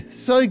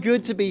So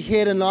good to be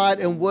here tonight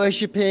and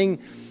worshiping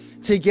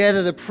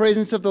together. The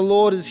presence of the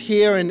Lord is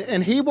here,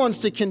 and He wants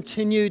to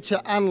continue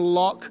to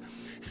unlock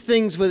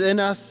things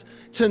within us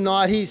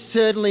tonight. He's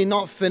certainly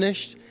not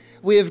finished.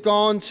 We have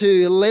gone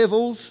to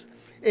levels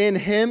in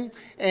Him,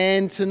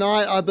 and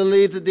tonight I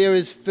believe that there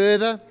is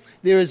further.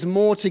 There is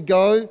more to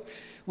go.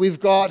 We've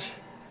got,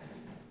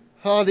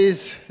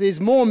 there's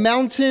more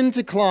mountain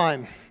to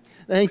climb.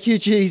 Thank you,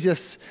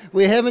 Jesus.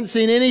 We haven't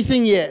seen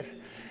anything yet.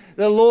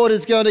 The Lord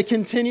is going to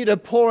continue to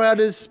pour out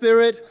His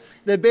Spirit.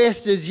 The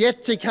best is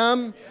yet to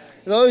come.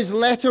 Those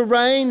latter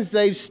rains,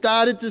 they've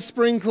started to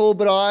sprinkle,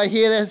 but I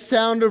hear that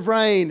sound of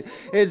rain.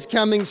 It's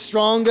coming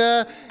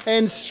stronger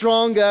and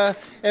stronger,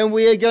 and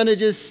we are going to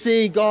just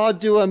see God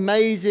do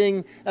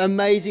amazing,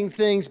 amazing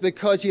things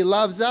because He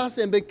loves us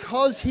and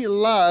because He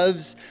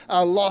loves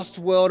a lost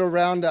world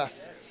around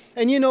us.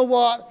 And you know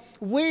what?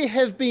 We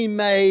have been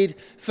made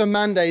for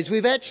Mondays.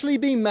 We've actually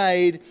been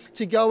made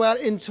to go out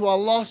into a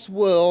lost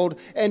world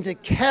and to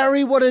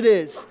carry what it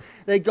is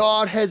that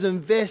God has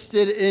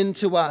invested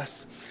into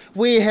us.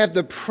 We have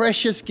the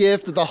precious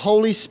gift of the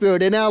Holy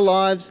Spirit in our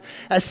lives,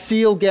 a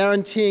seal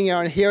guaranteeing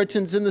our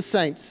inheritance in the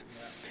saints.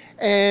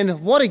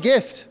 And what a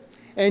gift.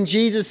 And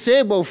Jesus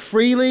said, well,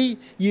 freely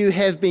you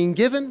have been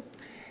given,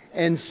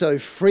 and so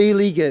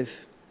freely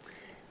give.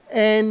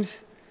 And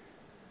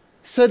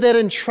so that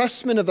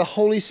entrustment of the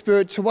Holy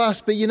Spirit to us,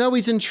 but you know,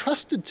 He's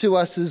entrusted to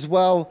us as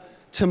well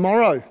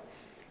tomorrow.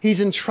 He's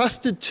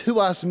entrusted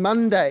to us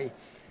Monday.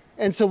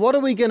 And so what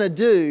are we going to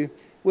do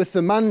with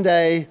the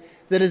Monday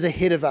that is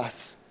ahead of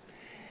us?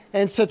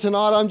 And so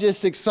tonight I'm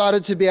just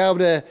excited to be able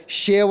to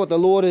share what the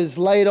Lord has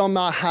laid on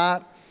my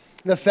heart,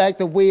 the fact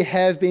that we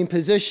have been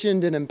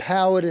positioned and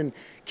empowered and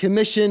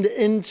commissioned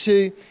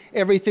into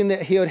everything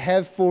that He would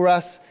have for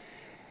us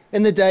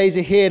in the days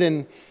ahead.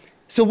 And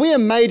so we are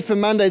made for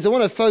Mondays. I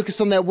want to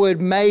focus on that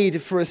word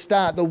made for a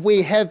start, that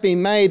we have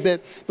been made.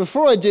 But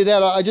before I do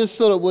that, I just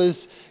thought it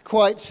was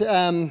quite,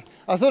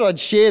 I thought I'd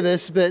share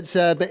this, but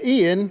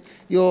Ian,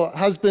 your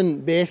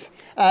husband, Beth,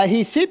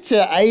 he said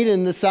to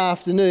Aiden this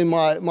afternoon,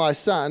 my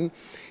son,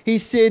 he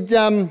said,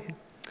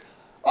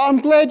 I'm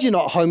glad you're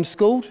not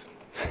homeschooled.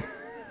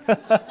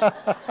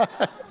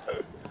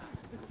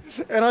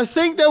 And I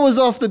think that was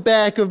off the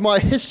back of my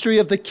history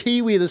of the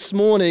Kiwi this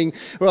morning,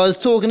 where I was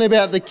talking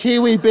about the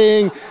Kiwi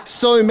being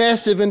so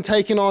massive and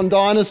taking on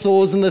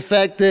dinosaurs, and the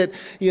fact that,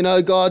 you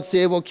know, God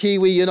said, well,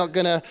 Kiwi, you're not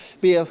going to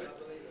be a...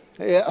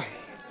 Yeah.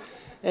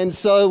 And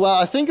so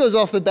I think it was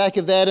off the back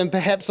of that, and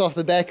perhaps off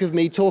the back of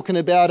me talking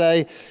about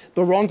a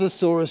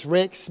Brontosaurus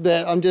Rex,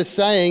 but I'm just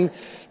saying,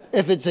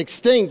 if it's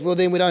extinct, well,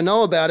 then we don't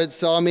know about it.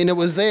 So, I mean, it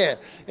was there.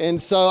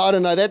 And so, I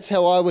don't know, that's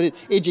how I would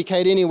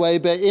educate anyway.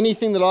 But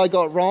anything that I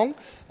got wrong,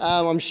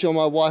 I'm sure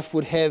my wife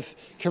would have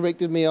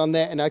corrected me on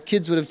that. And our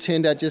kids would have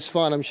turned out just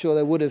fine. I'm sure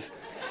they would have.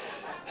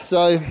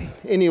 So,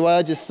 anyway,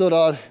 I just thought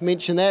I'd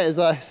mention that as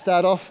I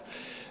start off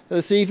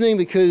this evening.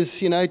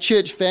 Because, you know,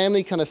 church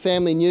family, kind of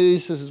family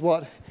news. This is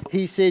what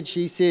he said,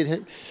 she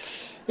said.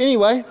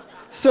 Anyway,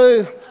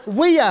 so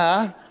we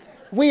are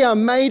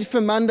made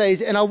for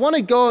Mondays. And I want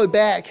to go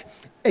back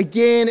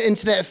again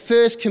into that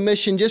first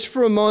commission just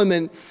for a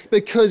moment,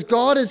 because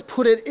God has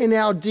put it in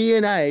our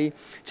DNA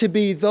to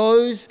be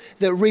those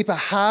that reap a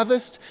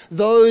harvest,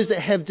 those that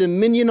have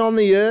dominion on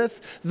the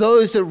earth,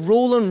 those that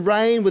rule and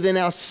reign within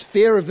our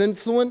sphere of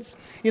influence.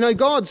 You know,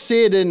 God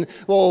said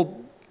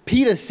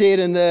Peter said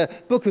in the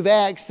book of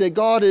Acts that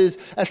God has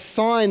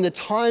assigned the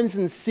times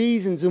and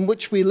seasons in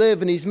which we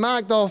live, and He's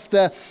marked off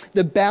the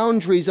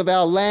boundaries of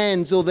our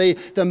lands, or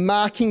the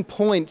marking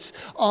points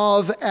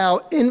of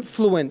our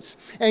influence.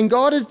 And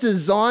God has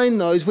designed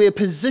those. We are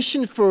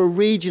positioned for a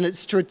region. It's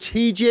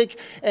strategic,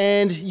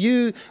 and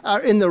you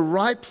are in the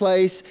right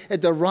place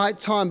at the right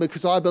time,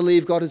 because I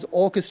believe God has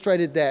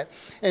orchestrated that.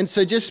 And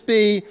so just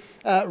be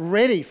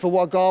ready for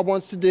what God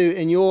wants to do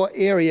in your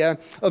area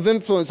of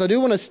influence. I do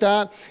want to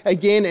start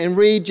again and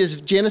read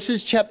just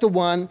Genesis chapter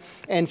 1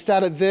 and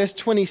start at verse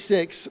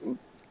 26.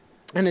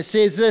 And it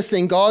says this,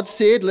 then God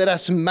said, let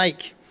us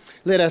make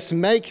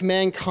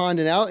mankind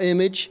in our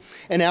image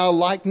and our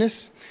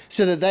likeness,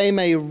 so that they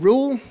may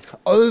rule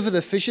over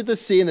the fish of the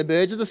sea and the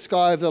birds of the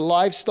sky, over the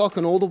livestock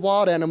and all the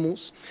wild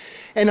animals,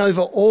 and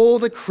over all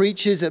the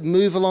creatures that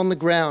move along the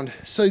ground.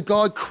 So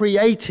God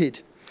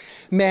created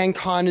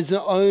mankind as his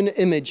own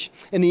image.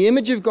 In the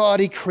image of God,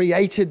 He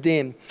created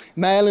them.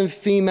 Male and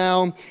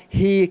female,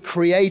 He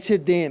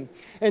created them.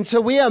 And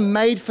so we are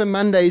made for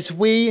Mondays.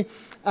 We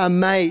are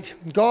made.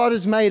 God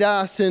has made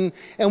us, and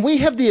we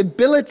have the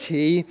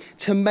ability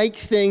to make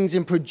things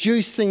and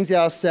produce things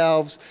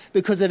ourselves,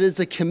 because it is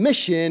the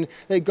commission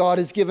that God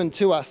has given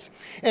to us.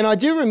 And I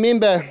do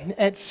remember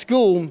at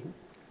school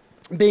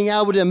being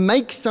able to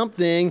make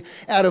something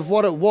out of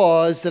what it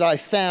was that I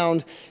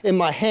found in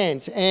my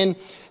hands. And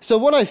so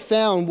what I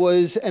found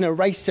was an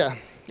eraser,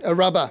 a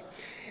rubber.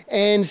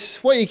 And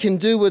what you can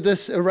do with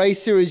this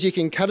eraser is you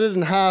can cut it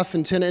in half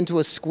and turn it into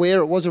a square.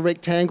 It was a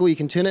rectangle. You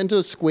can turn it into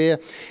a square.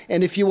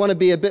 And if you want to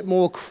be a bit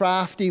more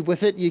crafty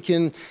with it, you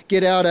can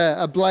get out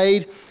a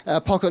blade,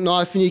 a pocket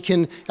knife, and you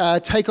can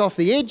take off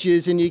the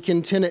edges and you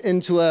can turn it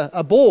into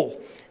a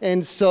ball.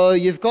 And so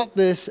you've got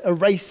this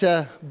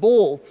eraser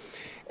ball.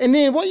 And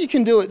then what you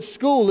can do at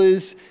school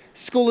is,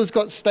 school has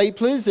got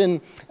staplers, and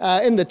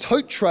in the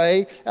tote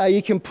tray,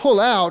 you can pull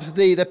out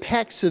the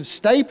packs of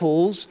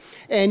staples,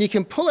 and you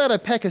can pull out a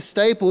pack of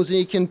staples and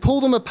you can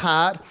pull them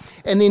apart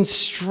and then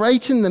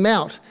straighten them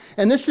out.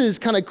 And this is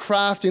kind of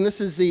crafting. This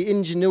is the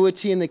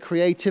ingenuity and the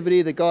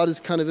creativity that God has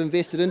kind of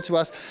invested into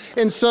us.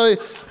 And so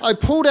I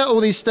pulled out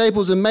all these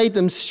staples and made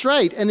them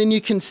straight, and then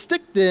you can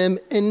stick them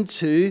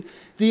into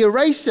the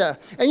eraser,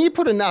 and you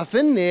put enough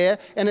in there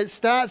and it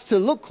starts to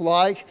look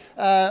like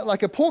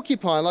a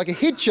porcupine, like a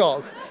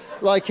hedgehog,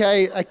 like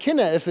a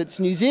kinna if it's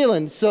New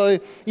Zealand. So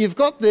you've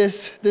got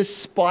this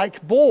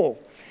spike ball.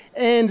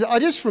 And I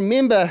just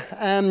remember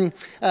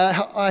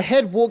I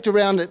had walked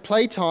around at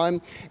playtime,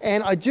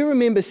 and I do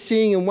remember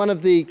seeing in one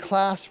of the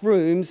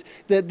classrooms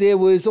that there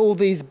was all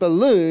these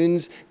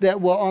balloons that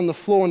were on the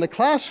floor in the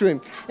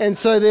classroom. And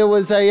so there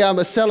was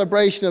a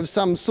celebration of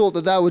some sort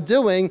that they were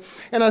doing,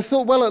 and I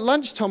thought, well, at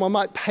lunchtime I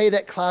might pay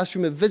that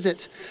classroom a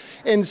visit.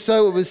 And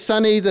so it was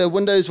sunny, the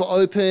windows were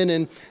open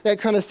and that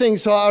kind of thing.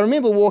 So I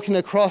remember walking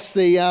across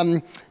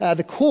the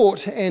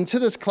court and to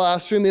this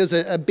classroom. There was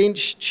a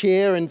bench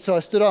chair, and so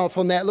I stood up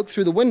on that, looked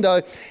through the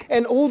window,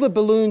 and all the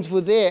balloons were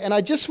there. And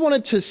I just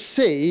wanted to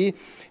see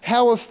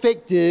how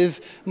effective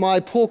my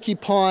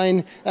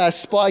porcupine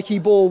spiky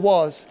ball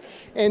was.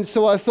 And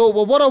so I thought,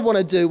 well, what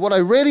I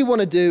really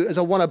want to do is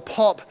I want to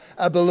pop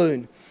a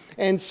balloon.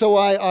 And so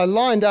I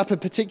lined up a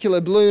particular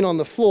balloon on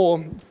the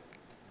floor.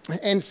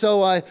 And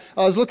so I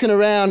was looking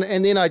around,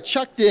 and then I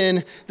chucked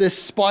in this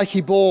spiky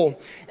ball,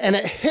 and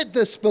it hit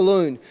this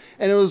balloon,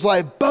 and it was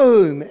like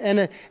boom, and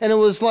it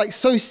was like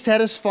so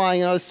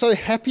satisfying, and I was so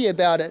happy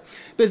about it.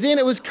 But then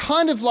it was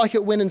kind of like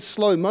it went in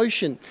slow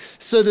motion.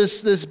 So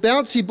this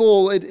bouncy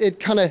ball, it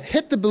kind of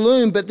hit the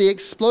balloon, but the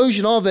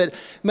explosion of it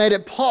made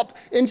it pop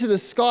into the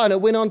sky, and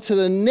it went on to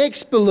the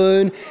next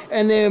balloon,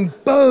 and then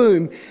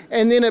boom,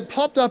 and then it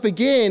popped up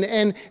again.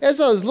 And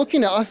as I was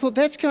looking at it, I thought,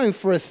 that's going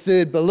for a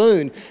third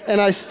balloon. And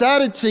I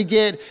started to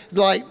get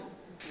like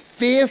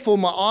fearful.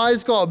 My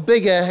eyes got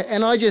bigger,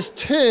 and I just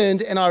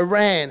turned and I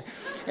ran.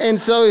 And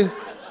so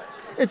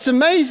it's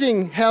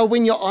amazing how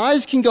when your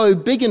eyes can go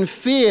big in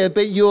fear,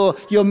 but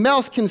your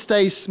mouth can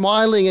stay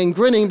smiling and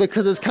grinning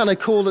because it's kind of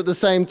cool at the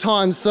same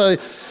time. So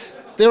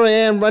there I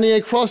am running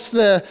across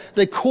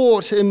the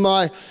court in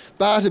my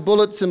barter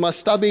bullets and my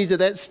stubbies at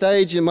that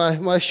stage, and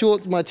my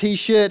shorts, my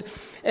t-shirt.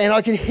 And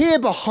I could hear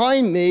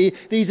behind me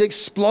these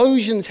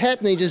explosions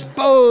happening, just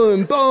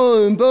boom,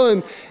 boom,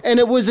 boom. And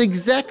it was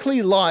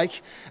exactly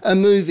like a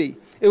movie.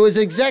 It was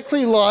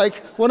exactly like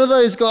one of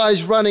those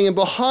guys running, and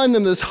behind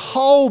them this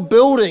whole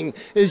building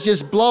is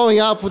just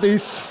blowing up with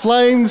these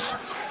flames.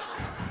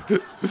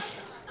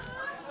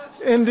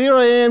 And there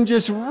I am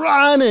just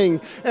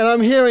running, and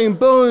I'm hearing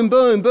boom,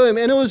 boom, boom.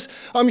 And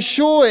I'm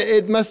sure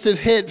it must have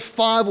hit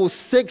 5 or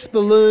 6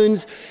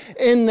 balloons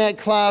in that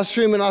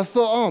classroom. And I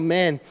thought, oh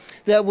man,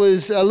 that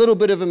was a little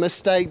bit of a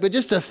mistake, but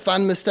just a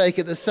fun mistake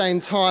at the same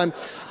time.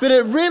 But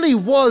it really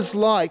was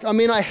like,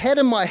 I had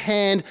in my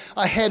hand,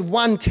 I had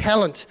one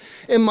talent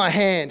in my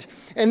hand.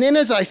 And then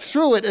as I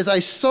threw it, as I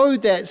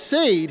sowed that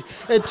seed,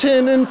 it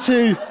turned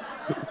into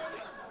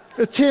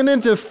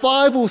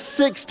 5 or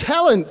 6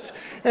 talents.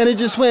 And it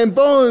just went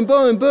boom,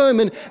 boom,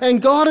 boom.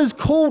 And God has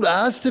called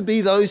us to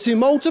be those who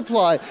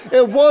multiply.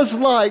 It was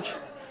like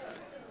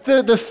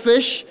the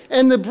fish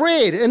and the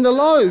bread and the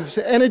loaves,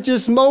 and it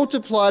just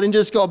multiplied and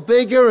just got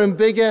bigger and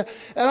bigger.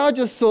 And I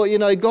just thought,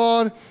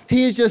 God,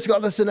 He has just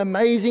got us an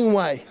amazing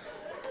way.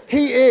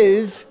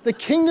 The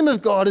kingdom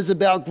of God is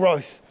about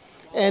growth,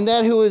 and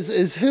that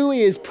is who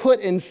He has put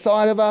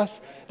inside of us,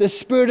 the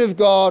Spirit of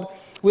God.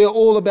 We're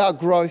all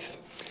about growth.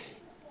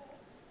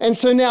 And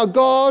so now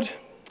God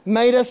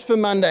made us for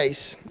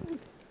Mondays.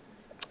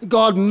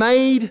 God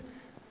made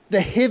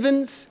the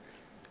heavens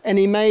and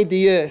He made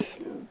the earth.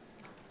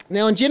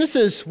 Now in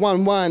Genesis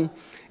 1:1,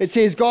 it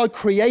says God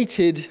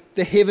created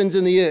the heavens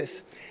and the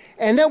earth.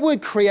 And that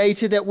word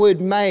created, that word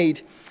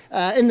made,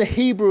 in the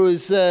Hebrew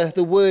is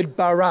the word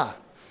bara.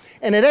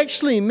 And it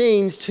actually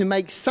means to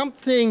make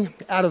something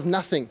out of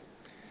nothing.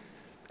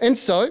 And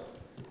so,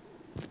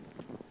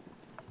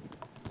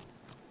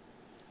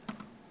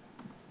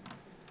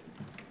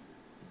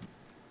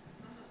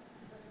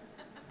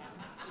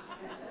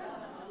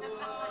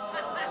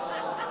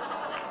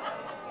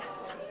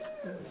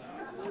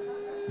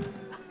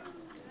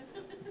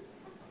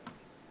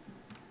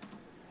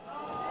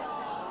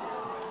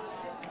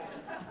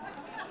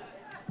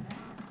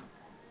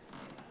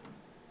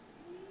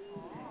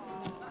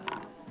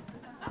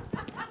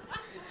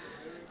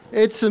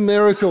 it's a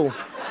miracle.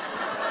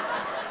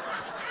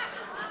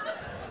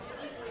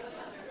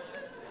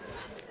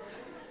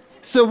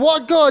 So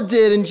what God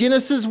did in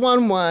Genesis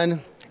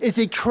 1:1 is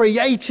he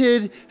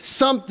created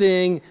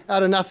something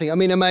out of nothing. I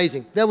mean,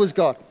 amazing. That was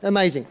God.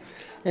 Amazing.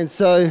 And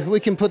so we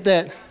can put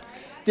that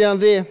down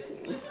there.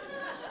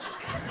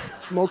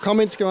 More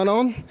comments going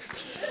on.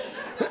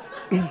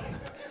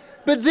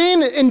 But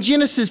then in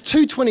Genesis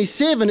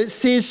 2:27, it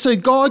says, so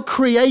God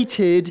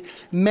created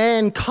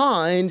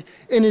mankind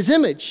in his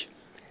image.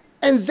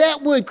 And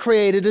that word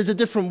created is a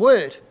different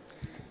word.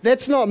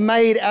 That's not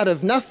made out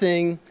of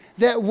nothing.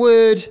 That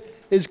word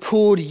is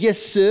called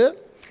yesur,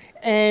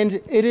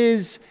 and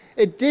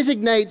it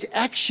designates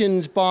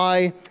actions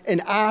by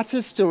an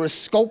artist or a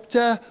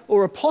sculptor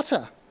or a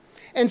potter.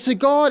 And so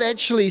God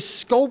actually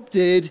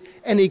sculpted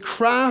and he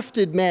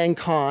crafted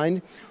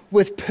mankind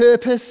with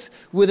purpose,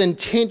 with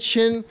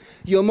intention.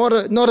 You're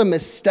not a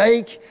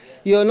mistake.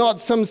 You're not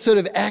some sort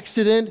of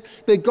accident.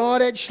 But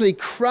God actually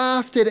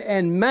crafted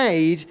and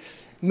made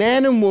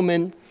man and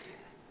woman.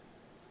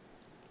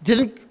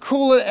 Didn't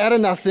call it out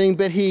of nothing,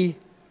 but he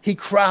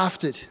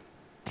crafted,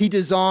 he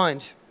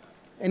designed,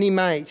 and he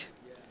made.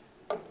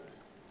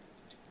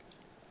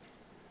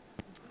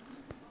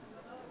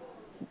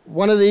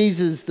 One of these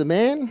is the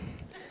man,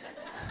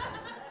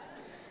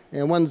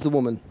 and one's the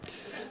woman.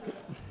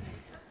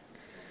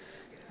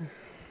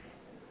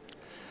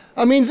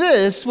 I mean,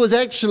 this was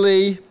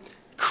actually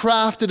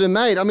crafted and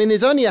made. I mean,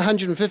 there's only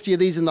 150 of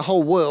these in the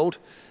whole world.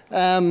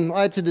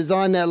 I had to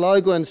design that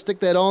logo and stick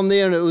that on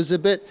there, and it was a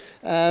bit,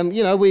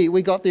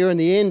 we got there in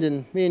the end,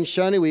 and me and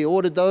Shoni, we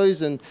ordered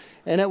those, and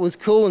it was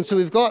cool. And so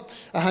we've got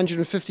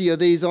 150 of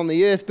these on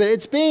the earth, but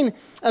it's been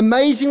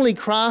amazingly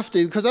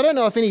crafted, because I don't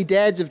know if any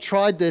dads have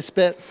tried this,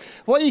 but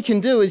what you can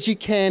do is you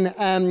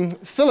can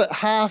fill it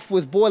half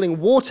with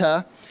boiling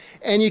water,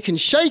 and you can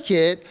shake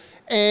it,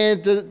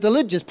 and the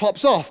lid just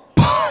pops off.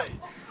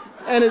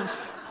 And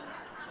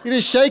you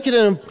just shake it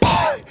and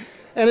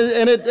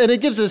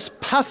it gives this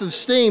puff of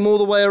steam all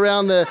the way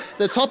around the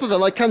top of it,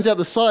 like comes out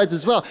the sides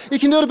as well. You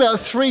can do it about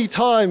 3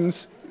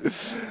 times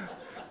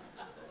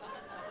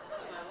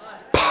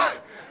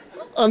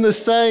on the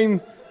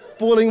same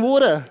boiling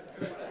water.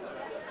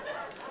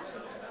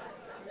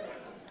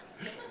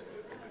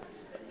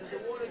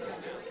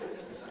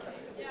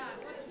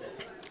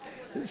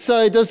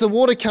 So does the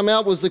water come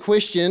out was the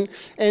question.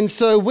 And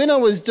so when I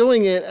was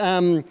doing it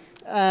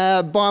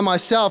by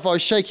myself, I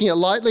was shaking it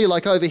lightly,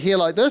 like over here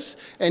like this,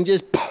 and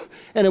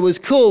it was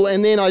cool.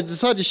 And then I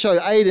decided to show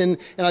Aiden,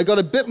 and I got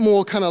a bit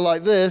more kind of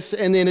like this,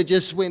 and then it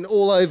just went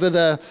all over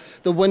the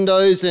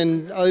windows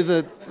and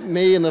over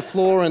me and the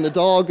floor and the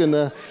dog.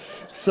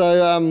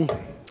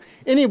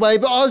 Anyway,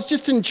 but I was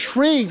just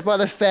intrigued by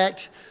the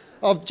fact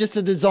of just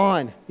the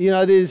design.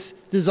 There's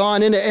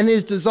design in it, and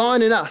there's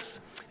design in us.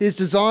 There's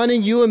design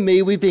in you and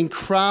me. We've been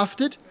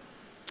crafted.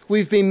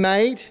 We've been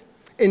made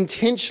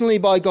intentionally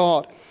by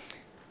God.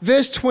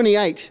 Verse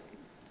 28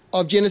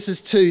 of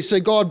Genesis 2. So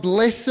God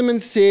blessed them and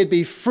said,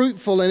 be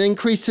fruitful and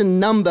increase in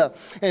number,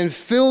 and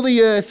fill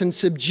the earth and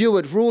subdue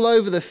it. Rule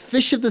over the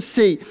fish of the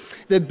sea,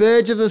 the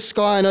birds of the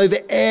sky, and over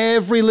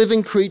every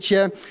living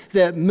creature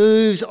that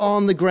moves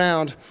on the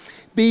ground.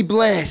 Be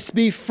blessed,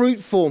 be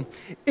fruitful,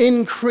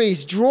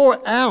 increase, draw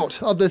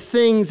out of the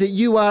things that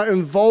you are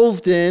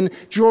involved in,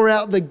 draw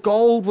out the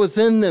gold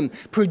within them,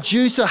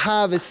 produce a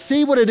harvest,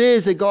 see what it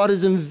is that God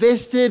has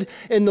invested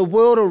in the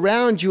world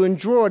around you and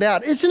draw it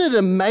out. Isn't it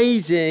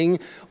amazing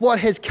what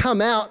has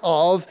come out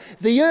of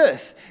the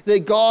earth?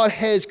 That God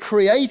has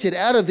created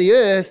out of the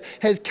earth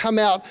has come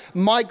out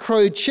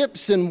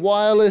microchips and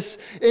wireless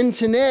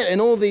internet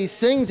and all these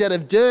things out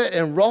of dirt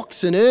and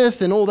rocks and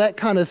earth and all that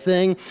kind of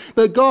thing.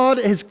 But God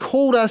has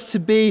called us to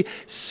be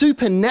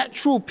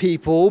supernatural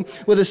people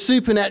with a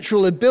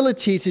supernatural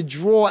ability to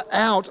draw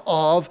out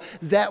of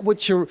that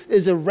which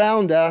is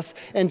around us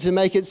and to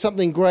make it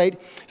something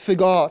great for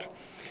God.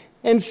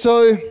 And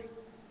so,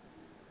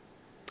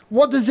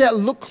 what does that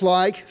look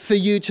like for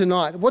you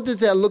tonight? What does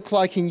that look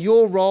like in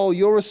your role,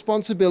 your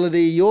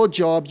responsibility, your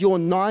job, your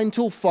 9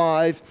 till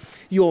 5,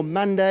 your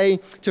Monday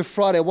to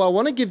Friday? Well, I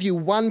want to give you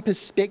one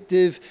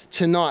perspective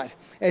tonight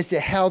as to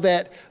how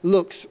that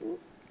looks.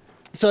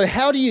 So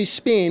how do you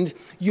spend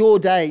your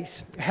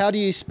days? How do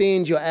you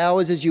spend your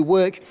hours as you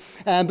work?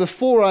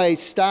 Before I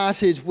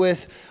started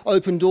with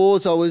Open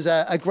Doors, I was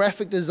a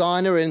graphic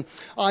designer, and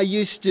I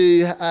used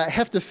to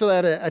have to fill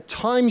out a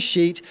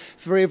timesheet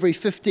for every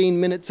 15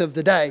 minutes of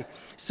the day.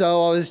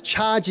 So I was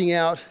charging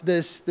out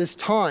this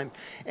time.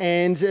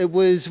 And it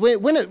was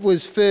when it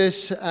was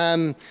first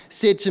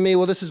said to me,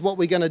 well, this is what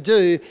we're going to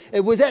do,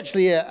 it was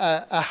actually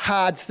a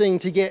hard thing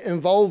to get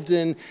involved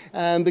in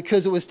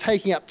because it was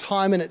taking up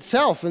time in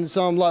itself. And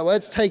so I'm like, well,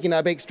 it's taking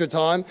up extra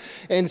time.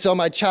 And so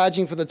am I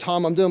charging for the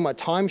time I'm doing my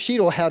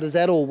timesheet, or how does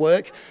that all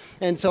work?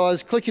 And so I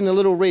was clicking the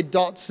little red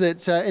dots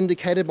that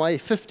indicated my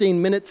 15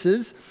 minutes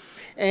is.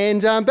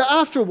 And but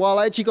after a while,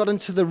 I actually got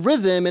into the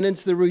rhythm and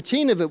into the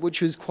routine of it,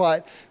 which was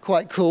quite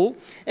cool.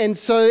 And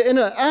so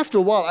after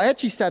a while, I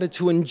actually started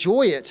to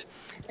enjoy it.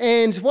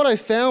 And what I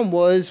found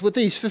was with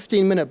these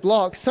 15-minute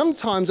blocks,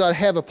 sometimes I'd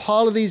have a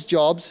pile of these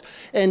jobs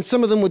and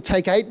some of them would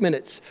take 8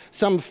 minutes,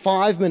 some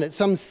 5 minutes,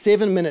 some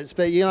 7 minutes,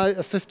 but a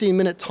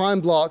 15-minute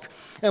time block.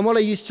 And what I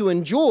used to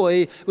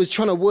enjoy was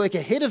trying to work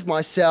ahead of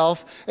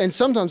myself, and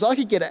sometimes I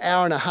could get an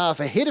hour and a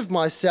half ahead of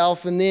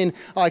myself, and then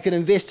I could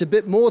invest a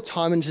bit more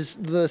time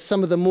into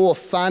some of the more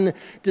fun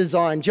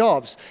design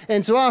jobs.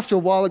 And so after a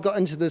while I got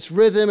into this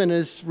rhythm and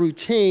this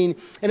routine,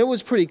 and it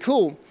was pretty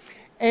cool.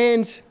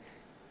 And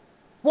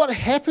what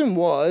happened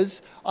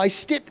was I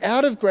stepped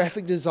out of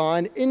graphic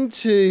design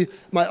into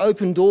my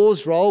open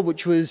doors role,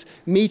 which was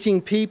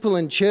meeting people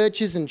in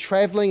churches and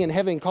traveling and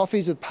having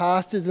coffees with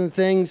pastors and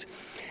things.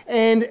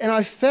 And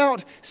I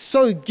felt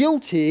so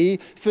guilty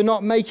for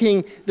not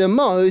making the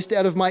most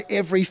out of my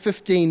every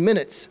 15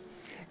 minutes.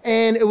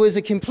 And it was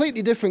a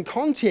completely different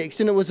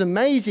context, and it was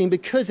amazing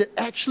because it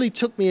actually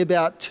took me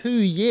about 2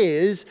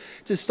 years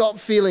to stop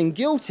feeling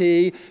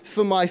guilty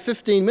for my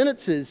 15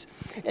 minutes.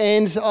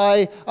 And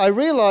I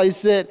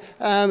realized that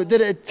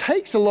it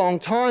takes a long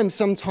time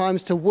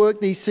sometimes to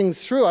work these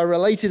things through. I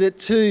related it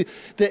to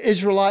the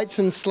Israelites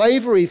in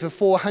slavery for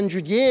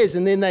 400 years,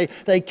 and then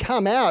they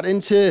come out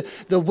into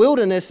the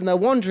wilderness and they're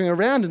wandering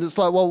around, and it's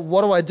like, well,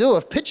 what do?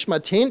 I've pitched my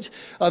tent,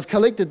 I've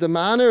collected the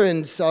manna,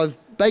 and I've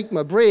baked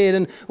my bread,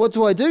 and what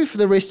do I do for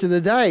the rest of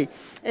the day?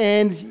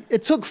 And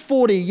it took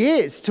 40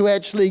 years to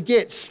actually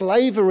get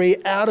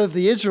slavery out of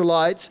the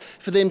Israelites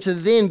for them to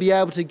then be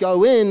able to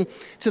go in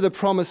to the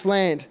promised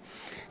land.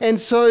 And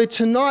so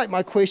tonight,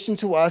 my question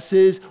to us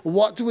is,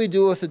 what do we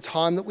do with the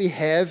time that we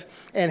have,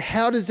 and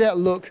how does that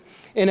look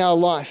in our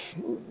life?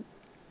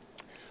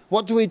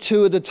 What do we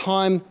do with the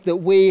time that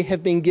we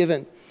have been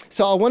given?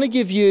 So I want to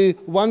give you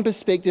one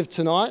perspective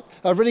tonight.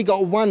 I've really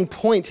got one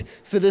point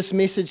for this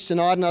message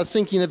tonight, and I was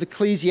thinking of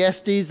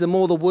Ecclesiastes, the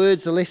more the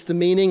words, the less the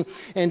meaning.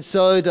 And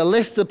so the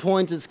less the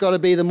point, it's got to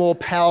be the more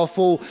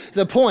powerful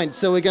the point.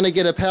 So we're going to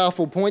get a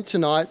powerful point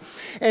tonight.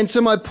 And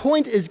so my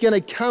point is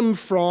going to come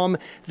from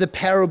the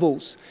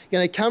parables.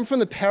 Going to come from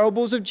the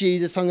parables of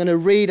Jesus. I'm going to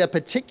read a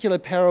particular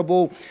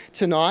parable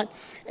tonight.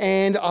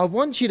 And I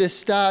want you to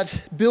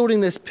start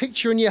building this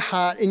picture in your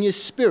heart, in your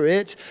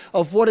spirit,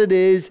 of what it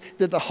is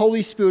that the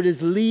Holy Spirit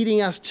is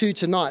leading us to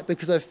tonight.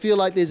 Because I feel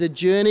like there's a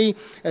journey,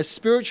 a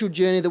spiritual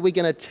journey that we're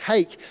going to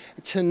take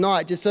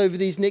tonight, just over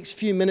these next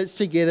few minutes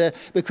together,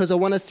 because I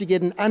want us to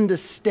get an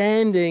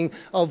understanding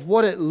of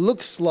what it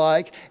looks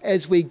like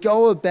as we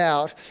go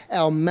about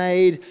our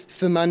Made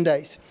for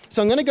Mondays.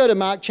 So I'm going to go to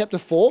Mark chapter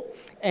 4,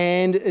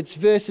 and it's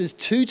verses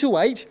 2 to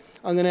 8.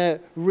 I'm going to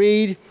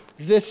read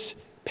this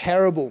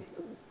parable.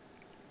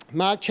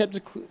 Mark chapter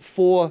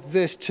 4,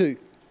 verse 2.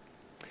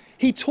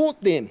 He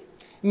taught them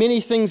many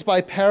things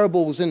by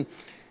parables, and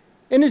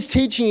in his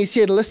teaching he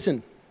said,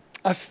 listen,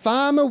 a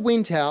farmer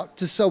went out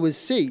to sow his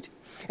seed.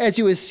 As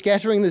he was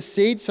scattering the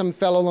seed, some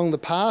fell along the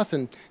path,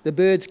 and the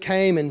birds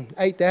came and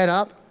ate that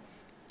up.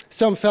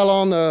 Some fell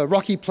on the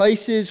rocky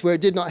places where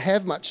it did not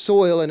have much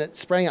soil, and it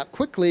sprang up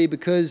quickly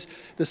because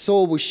the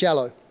soil was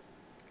shallow.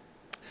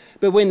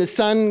 But when the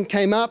sun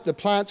came up, the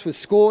plants were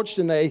scorched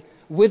and they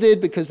withered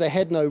because they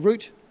had no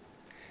root.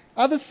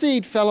 Other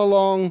seed fell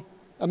along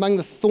among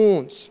the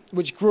thorns,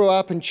 which grew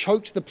up and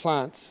choked the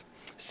plants,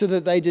 so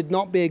that they did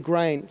not bear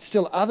grain.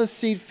 Still other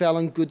seed fell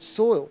in good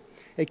soil.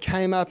 It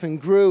came up and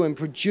grew and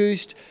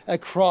produced a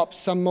crop,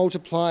 some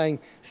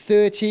multiplying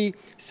 30,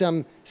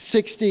 some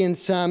 60, and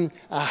some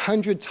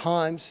 100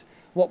 times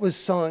what was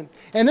sown.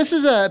 And this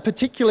is a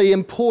particularly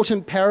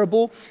important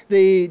parable.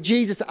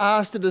 Jesus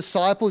asked the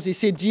disciples, he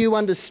said, do you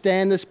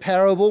understand this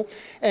parable?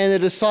 And the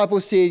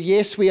disciples said,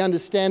 yes, we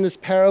understand this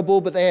parable,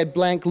 but they had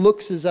blank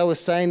looks as they were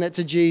saying that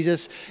to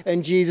Jesus.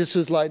 And Jesus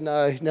was like,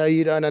 no,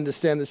 you don't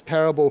understand this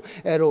parable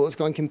at all. It's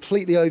gone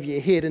completely over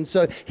your head. And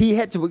so he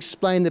had to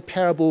explain the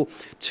parable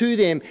to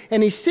them.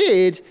 And he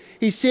said,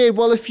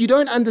 well, if you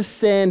don't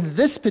understand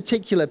this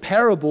particular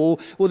parable,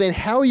 well, then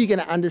how are you going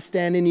to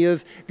understand any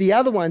of the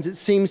other ones? It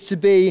seems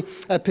to be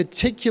a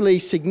particularly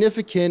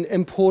significant,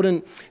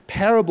 important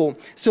parable.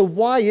 So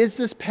why is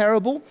this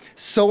parable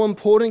so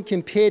important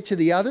compared to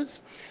the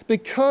others?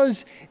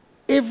 Because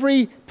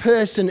every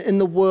person in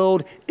the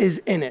world is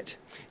in it.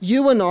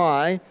 You and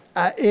I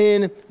are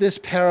in this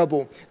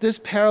parable. This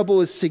parable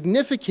is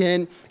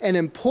significant and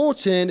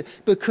important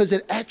because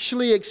it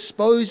actually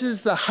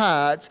exposes the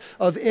hearts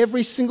of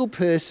every single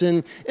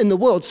person in the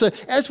world. So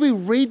as we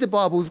read the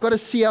Bible, we've got to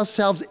see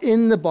ourselves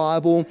in the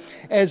Bible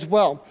as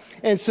well.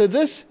 And so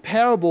this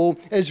parable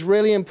is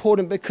really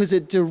important because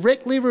it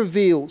directly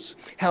reveals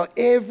how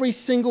every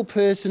single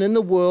person in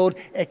the world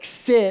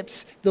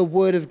accepts the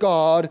Word of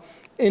God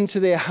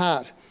into their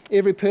heart.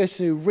 Every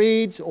person who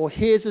reads or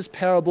hears this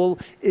parable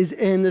is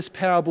in this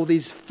parable.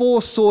 These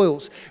 4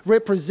 soils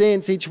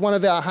represents each one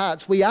of our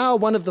hearts. We are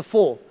one of the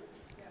 4.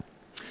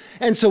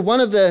 And so one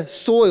of the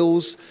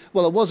soils,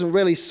 well, it wasn't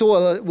really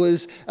soil, it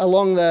was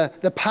along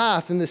the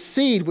path, and the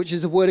seed, which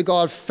is the Word of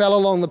God, fell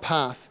along the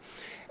path.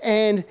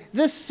 And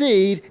this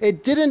seed,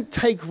 it didn't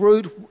take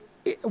root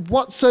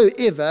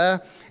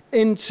whatsoever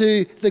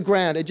into the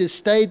ground. It just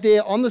stayed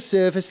there on the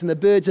surface, and the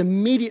birds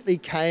immediately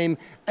came,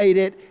 ate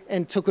it,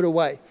 and took it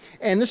away.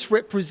 And this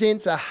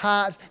represents a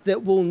heart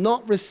that will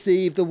not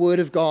receive the word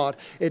of God.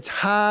 It's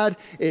hard,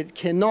 it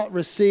cannot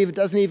receive, it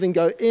doesn't even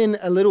go in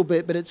a little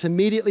bit, but it's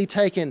immediately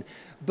taken.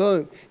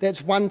 Boom.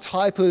 That's one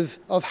type of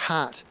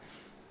heart.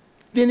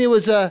 Then there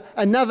was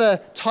another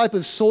type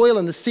of soil,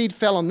 and the seed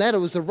fell on that. It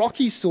was the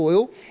rocky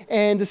soil,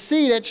 and the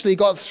seed actually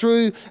got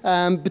through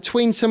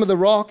between some of the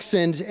rocks,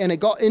 and it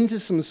got into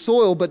some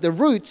soil, but the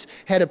roots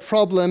had a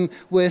problem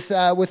with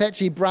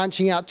actually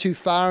branching out too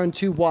far and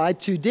too wide,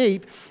 too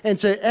deep. And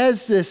so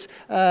as this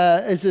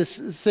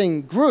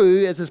thing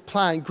grew, as this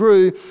plant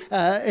grew,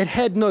 it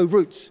had no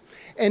roots.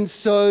 And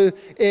so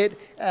it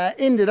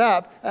ended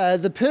up,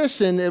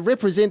 it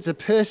represents a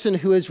person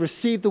who has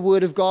received the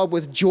word of God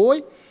with joy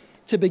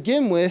to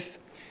begin with,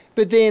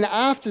 but then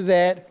after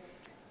that,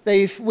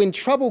 when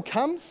trouble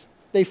comes,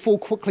 they fall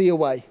quickly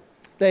away.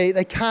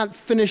 They can't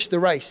finish the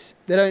race.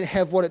 They don't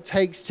have what it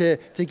takes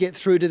to get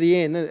through to the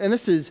end. And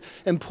this is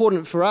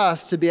important for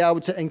us to be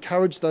able to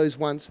encourage those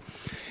ones.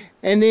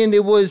 And then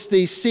there was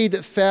the seed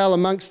that fell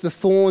amongst the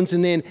thorns,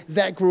 and then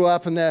that grew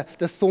up, and the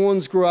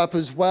thorns grew up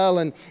as well,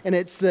 and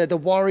it's the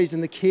worries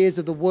and the cares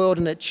of the world,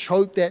 and it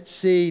choked that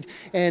seed,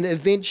 and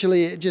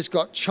eventually it just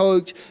got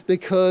choked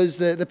because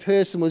the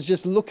person was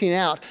just looking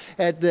out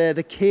at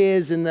the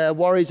cares and the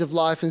worries of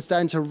life and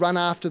starting to run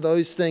after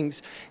those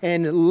things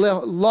and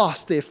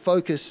lost their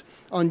focus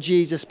on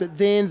Jesus. But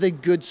then the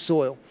good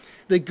soil,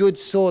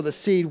 the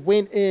seed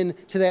went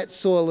into that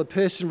soil, the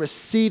person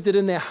received it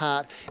in their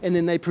heart, and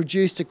then they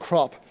produced a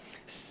crop,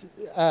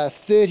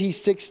 30,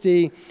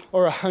 60,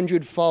 or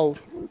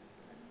 100-fold.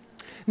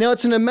 Now,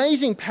 it's an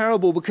amazing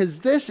parable because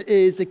this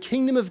is the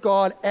kingdom of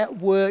God at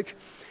work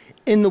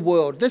in the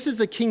world. This is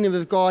the kingdom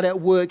of God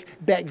at work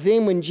back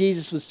then when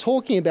Jesus was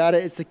talking about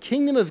it. It's the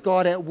kingdom of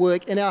God at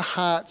work in our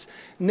hearts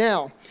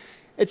now.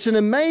 It's an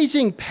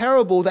amazing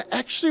parable that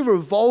actually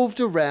revolved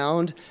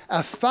around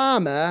a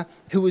farmer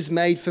who was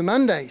made for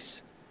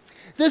Mondays.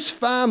 This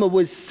farmer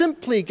was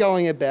simply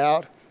going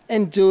about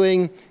and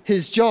doing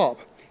his job.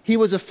 He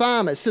was a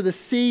farmer, so the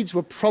seeds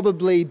were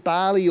probably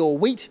barley or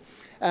wheat.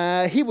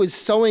 He was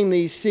sowing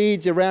these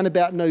seeds around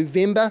about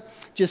November,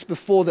 just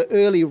before the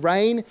early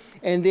rain,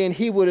 and then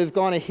he would have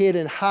gone ahead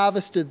and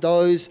harvested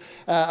those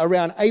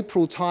around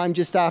April time,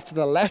 just after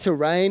the latter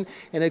rain.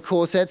 And of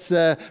course,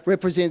 that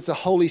represents the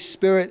Holy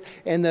Spirit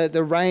and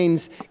the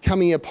rains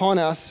coming upon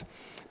us.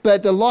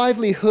 But the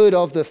livelihood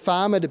of the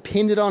farmer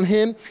depended on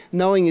him,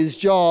 knowing his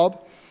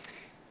job.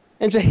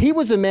 And so he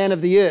was a man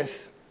of the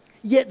earth.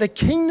 Yet the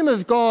kingdom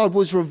of God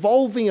was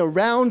revolving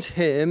around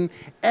him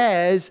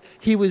as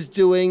he was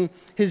doing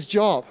his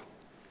job.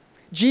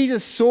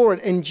 Jesus saw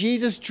it and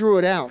Jesus drew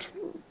it out.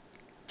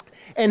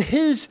 And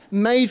his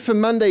made for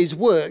Monday's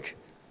work,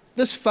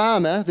 this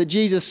farmer that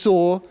Jesus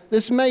saw,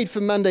 this made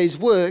for Monday's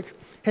work,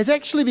 has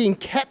actually been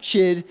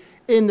captured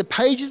in the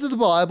pages of the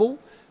Bible.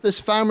 This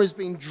farmer has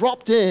been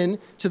dropped in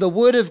to the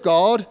Word of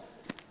God,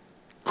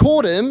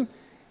 caught him,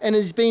 and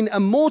has been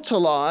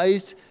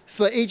immortalized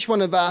for each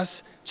one of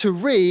us to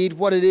read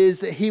what it is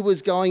that he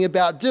was going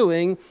about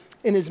doing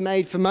in his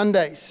Made for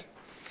Mondays.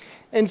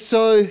 And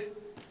so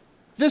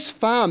this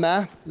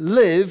farmer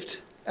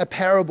lived a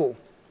parable.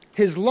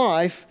 His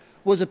life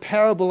was a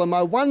parable. And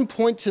my one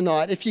point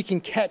tonight, if you can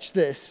catch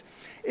this,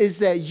 is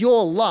that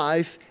your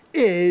life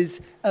is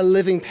a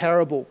living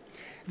parable.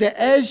 That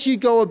as you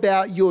go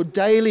about your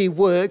daily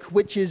work,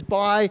 which is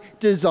by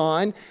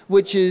design,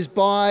 which is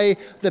by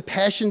the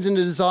passions and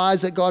the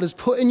desires that God has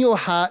put in your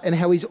heart and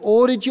how he's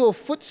ordered your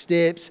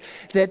footsteps,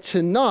 that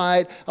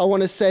tonight I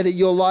want to say that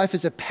your life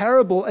is a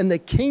parable and the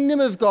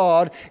kingdom of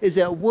God is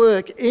at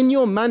work in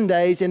your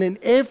Mondays and in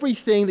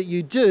everything that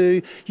you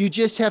do. You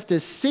just have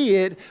to see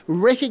it,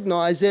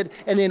 recognize it,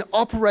 and then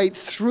operate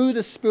through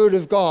the Spirit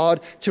of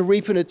God to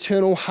reap an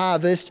eternal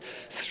harvest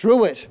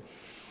through it.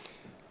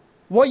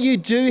 What you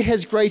do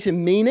has greater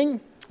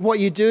meaning. What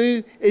you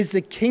do is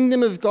the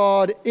kingdom of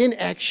God in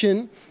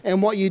action,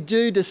 and what you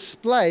do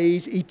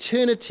displays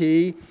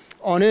eternity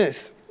on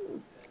earth.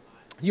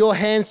 Your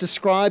hands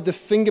describe the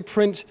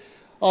fingerprint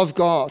of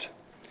God.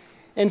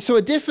 And so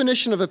a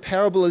definition of a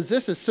parable is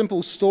this: a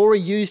simple story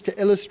used to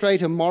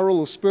illustrate a moral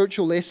or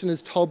spiritual lesson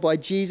as told by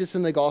Jesus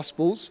in the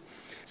Gospels.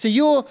 So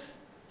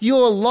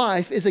your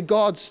life is a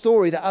God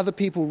story that other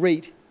people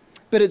read.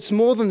 But it's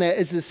more than that.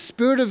 It's the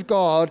Spirit of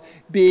God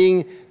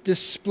being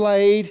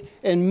displayed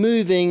and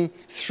moving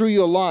through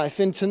your life.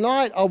 And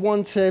tonight I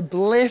want to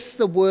bless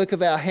the work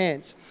of our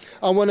hands.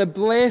 I want to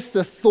bless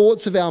the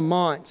thoughts of our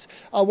minds.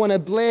 I want to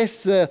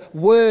bless the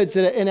words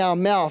that are in our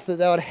mouth, that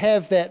they would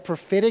have that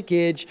prophetic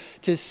edge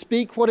to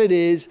speak what it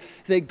is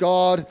that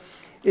God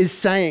is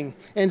saying.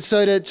 And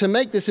so to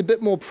make this a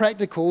bit more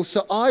practical,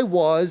 so I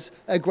was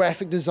a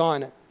graphic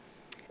designer.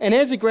 And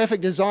as a graphic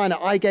designer,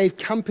 I gave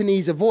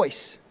companies a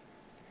voice.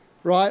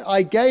 Right?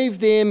 I gave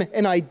them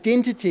an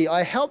identity.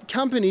 I helped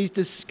companies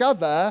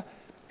discover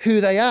who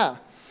they are.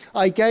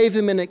 I gave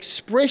them an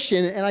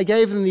expression, and I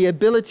gave them the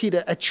ability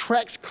to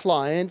attract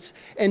clients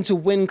and to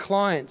win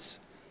clients.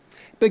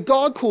 But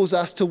God calls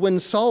us to win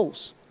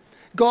souls.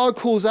 God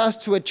calls us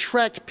to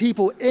attract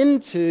people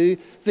into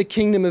the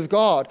kingdom of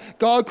God.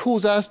 God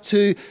calls us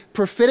to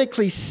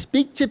prophetically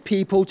speak to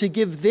people, to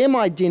give them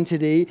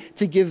identity,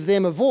 to give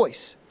them a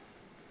voice.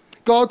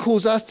 God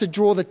calls us to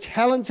draw the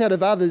talents out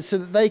of others so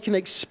that they can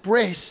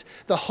express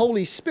the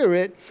Holy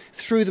Spirit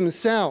through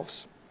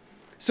themselves.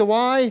 So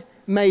I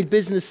made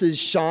businesses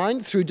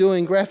shine through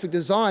doing graphic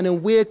design,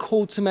 and we're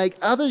called to make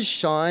others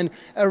shine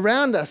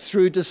around us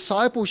through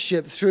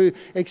discipleship, through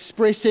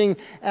expressing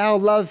our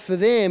love for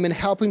them and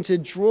helping to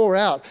draw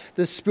out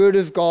the Spirit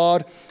of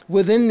God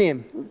within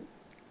them.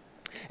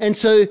 And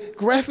so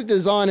graphic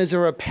designers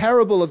are a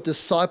parable of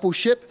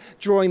discipleship,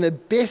 drawing the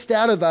best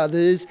out of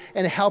others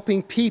and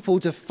helping people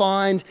to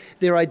find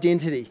their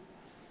identity.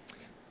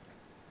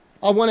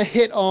 I want to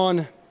hit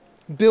on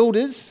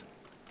builders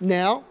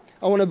now.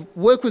 I want to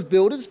work with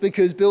builders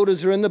because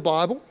builders are in the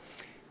Bible.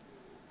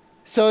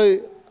 So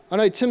I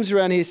know Tim's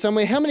around here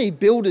somewhere. How many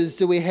builders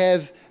do we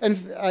have? And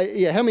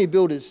how many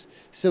builders?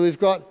 So we've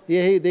got,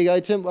 there you go,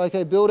 Tim.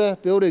 Okay, builder,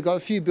 got a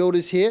few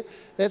builders here.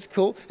 That's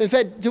cool. In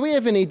fact, do we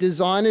have any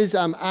designers,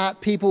 art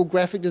people,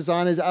 graphic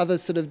designers, other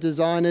sort of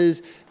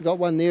designers? We've got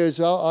one there as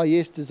well. Oh,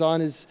 yes,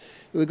 designers.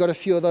 We've got a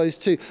few of those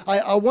too.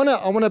 I want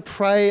to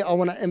pray. I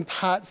want to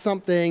impart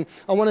something.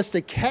 I want us to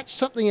catch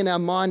something in our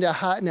mind, our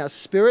heart, and our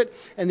spirit,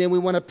 and then we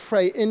want to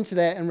pray into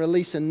that and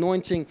release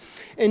anointing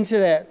into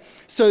that.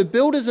 So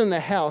builders in the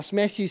house,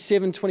 Matthew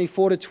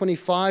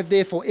 7:24-25.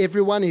 Therefore,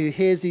 everyone who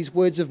hears these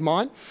words of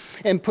mine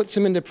and puts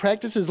them into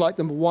practice is like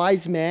the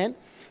wise man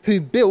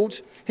who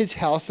built his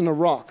house on a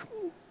rock.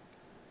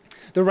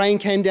 The rain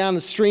came down, the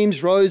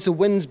streams rose, the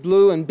winds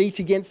blew and beat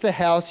against the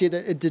house, yet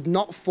it did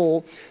not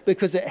fall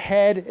because it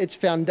had its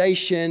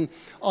foundation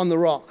on the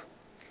rock.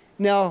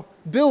 Now,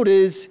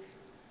 builders,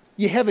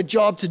 you have a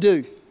job to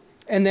do,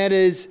 and that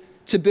is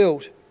to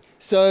build.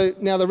 So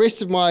now the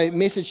rest of my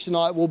message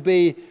tonight will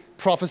be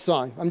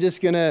prophesying. I'm just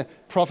going to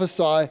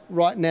prophesy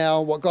right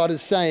now what God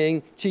is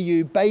saying to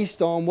you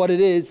based on what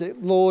it is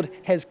that Lord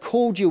has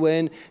called you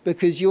in,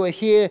 because you are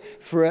here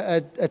for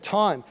a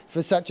time,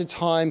 for such a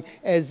time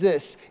as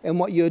this. And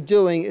what you're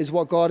doing is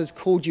what God has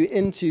called you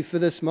into for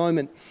this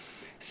moment.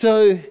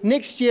 So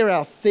next year,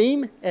 our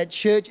theme at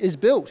church is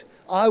build.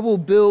 I will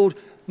build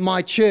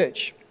my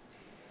church.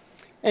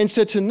 And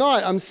so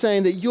tonight I'm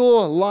saying that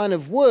your line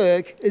of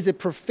work is a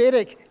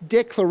prophetic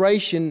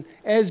declaration.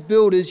 As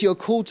builders, you're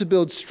called to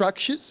build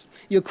structures,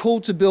 you're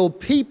called to build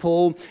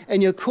people,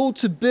 and you're called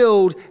to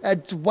build a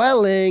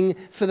dwelling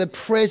for the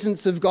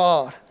presence of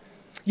God.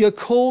 You're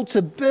called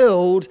to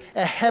build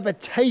a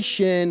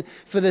habitation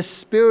for the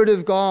Spirit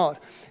of God.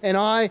 And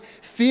I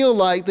feel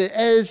like that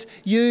as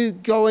you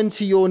go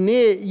into your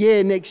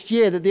next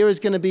year, that there is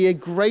going to be a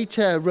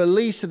greater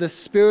release of the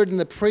Spirit and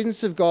the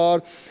presence of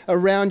God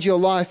around your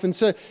life. And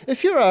so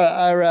if you're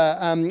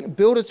a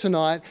builder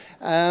tonight,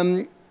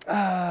 we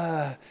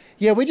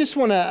just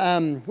want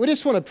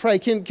to pray.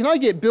 Can I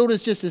get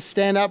builders just to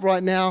stand up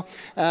right now?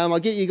 I'll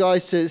get you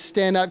guys to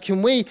stand up.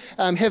 Can we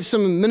have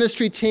some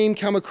ministry team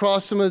come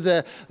across, some of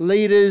the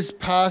leaders,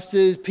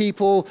 pastors,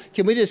 people?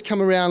 Can we just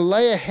come around,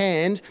 lay a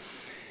hand?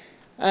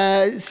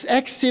 Acts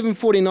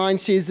 7:49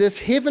 says this: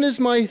 heaven is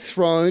my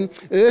throne,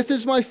 earth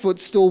is my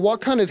footstool. What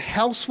kind of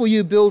house will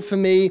you build for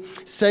me,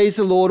 says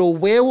the Lord, or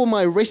where will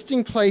my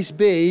resting place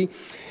be?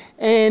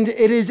 And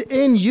it is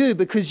in you,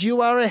 because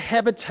you are a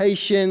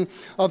habitation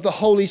of the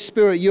Holy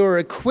Spirit. You are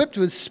equipped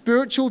with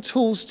spiritual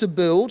tools to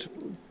build.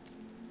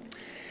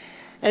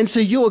 And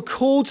so you are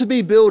called to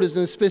be builders,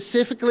 and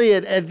specifically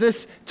at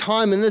this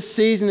time in this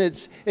season,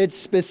 it's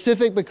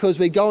specific because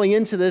we're going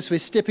into this, we're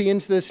stepping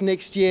into this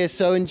next year.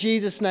 So in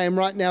Jesus' name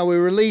right now, we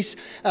release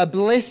a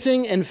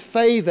blessing and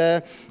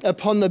favor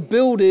upon the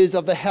builders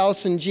of the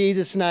house in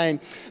Jesus' name.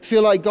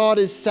 Feel like God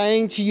is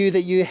saying to you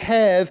that you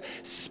have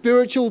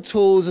spiritual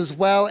tools as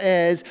well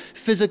as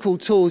physical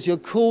tools. You're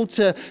called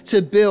to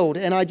build,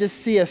 and I just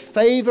see a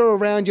favor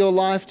around your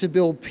life to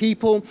build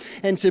people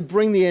and to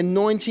bring the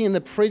anointing and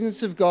the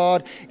presence of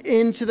God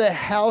into the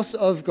house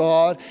of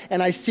God.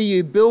 And I see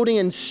you building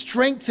and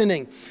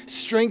strengthening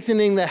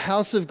the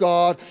house of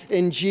God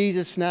in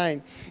Jesus'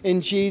 name.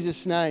 In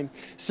Jesus' name.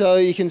 So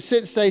you can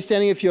stay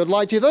standing if you would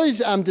like to. Those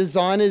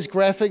designers,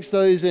 graphics,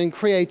 those in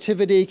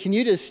creativity, can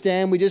you just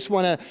stand? We just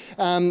want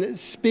to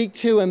speak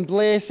to and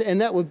bless,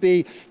 and that would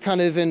be kind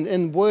of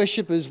in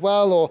worship as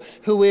well, or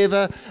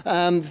whoever.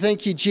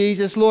 Thank you,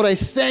 Jesus. Lord, I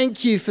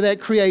thank you for that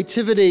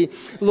creativity.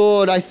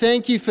 Lord, I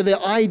thank you for the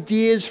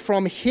ideas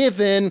from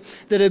heaven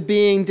that are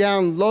being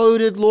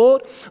downloaded,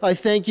 Lord. I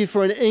thank you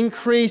for an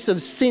increase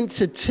of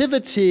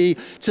sensitivity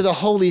to the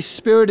Holy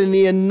Spirit and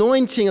the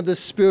anointing of the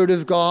Spirit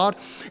of God.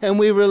 And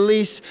we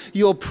release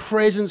your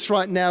presence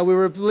right now. We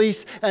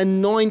release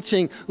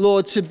anointing,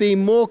 Lord, to be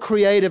more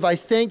creative. I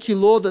thank you,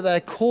 Lord, that they're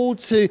called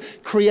to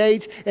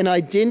create an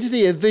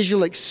identity, a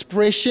visual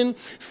expression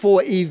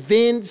for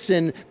events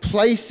and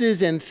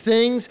places and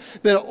things,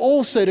 but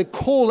also to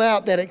call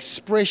out that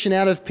expression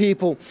out of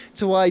people,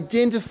 to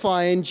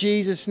identify in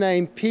Jesus'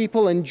 name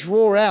people and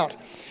draw out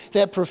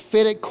that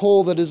prophetic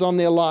call that is on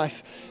their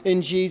life.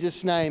 In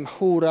Jesus' name.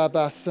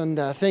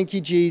 Thank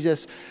you,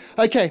 Jesus.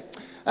 Okay.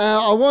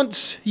 I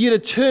want you to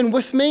turn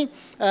with me,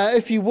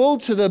 if you will,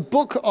 to the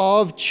book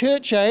of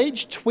Church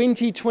Age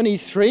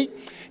 2023,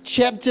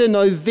 chapter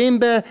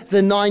November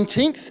the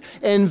 19th,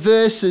 and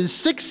verses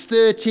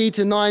 6:30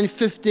 to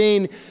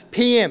 9:15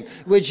 p.m.,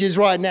 which is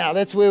right now.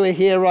 That's where we're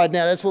here right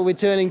now. That's what we're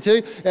turning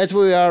to. That's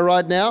where we are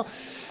right now.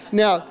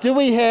 Now, do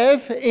we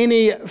have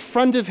any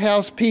front of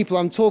house people?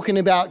 I'm talking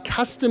about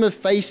customer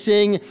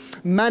facing,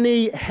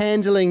 money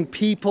handling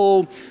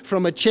people,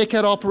 from a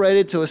checkout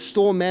operator to a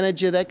store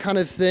manager, that kind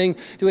of thing.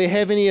 Do we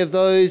have any of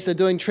those that are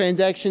doing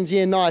transactions?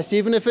 Yeah, nice.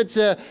 Even if it's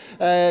a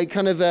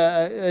kind of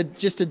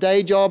just a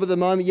day job at the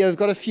moment. Yeah, we've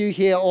got a few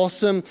here.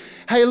 Awesome.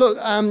 Hey, look,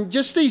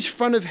 just these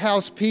front of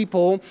house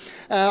people,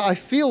 I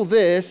feel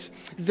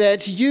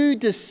that you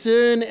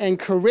discern and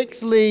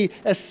correctly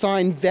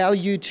assign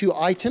value to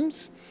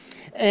items.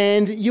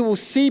 And you will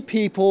see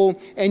people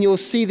and you'll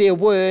see their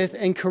worth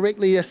and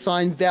correctly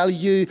assign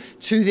value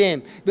to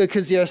them,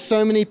 because there are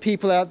so many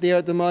people out there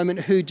at the moment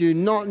who do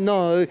not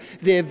know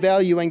their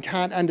value and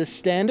can't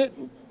understand it.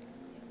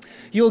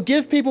 You'll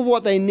give people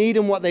what they need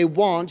and what they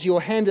want. You'll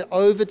hand it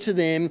over to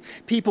them.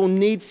 People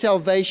need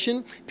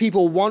salvation.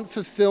 People want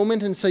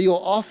fulfillment. And so you'll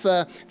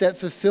offer that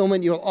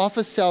fulfillment. You'll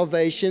offer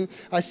salvation.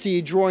 I see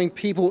you drawing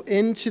people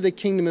into the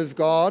kingdom of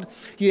God.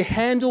 You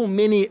handle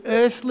many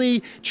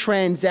earthly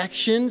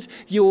transactions.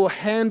 You will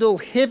handle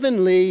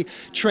heavenly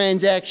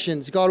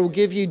transactions. God will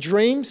give you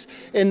dreams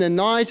in the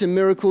night and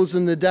miracles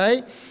in the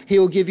day. He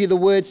will give you the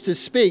words to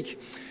speak.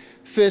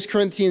 1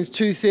 Corinthians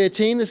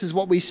 2:13, this is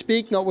what we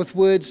speak, not with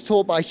words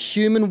taught by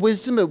human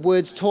wisdom, but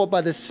words taught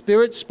by the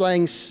Spirit,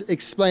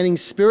 explaining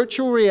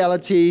spiritual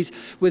realities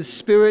with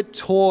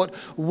Spirit-taught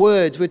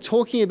words. We're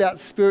talking about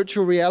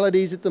spiritual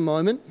realities at the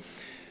moment.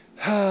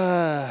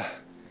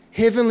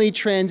 Heavenly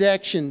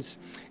transactions.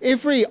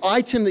 Every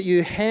item that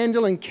you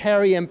handle and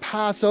carry and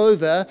pass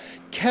over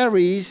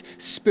carries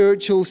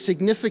spiritual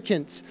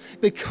significance,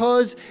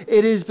 because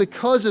it is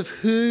because of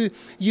who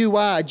you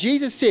are.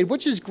 Jesus said,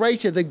 which is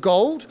greater, the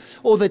gold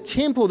or the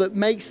temple that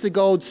makes the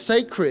gold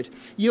sacred?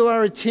 You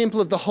are a temple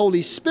of the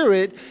Holy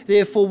Spirit,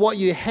 therefore what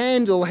you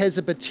handle has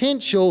a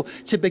potential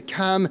to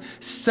become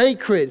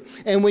sacred.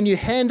 And when you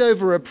hand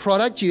over a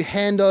product, you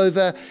hand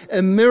over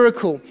a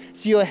miracle.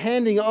 So you're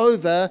handing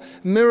over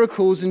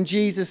miracles in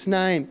Jesus'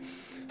 name.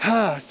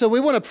 So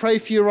we want to pray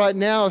for you right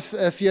now.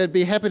 If you'd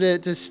be happy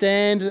to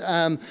stand,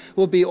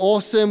 will be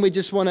awesome. We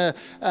just want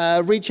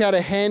to reach out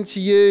a hand to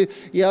you.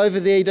 You're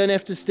over there. You don't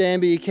have to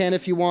stand, but you can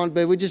if you want.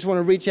 But we just want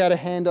to reach out a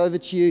hand over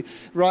to you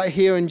right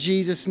here in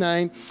Jesus'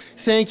 name.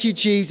 Thank you,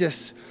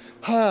 Jesus.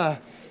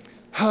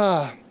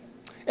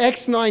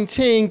 Acts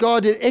 19,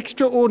 God did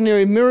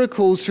extraordinary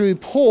miracles through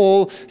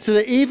Paul, so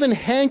that even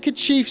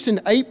handkerchiefs and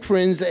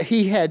aprons that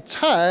he had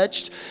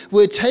touched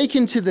were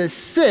taken to the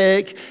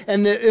sick,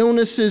 and their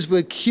illnesses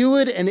were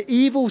cured, and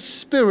evil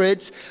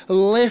spirits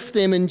left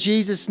them in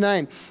Jesus'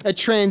 name. A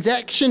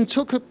transaction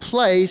took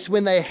place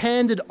when they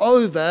handed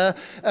over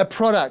a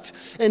product.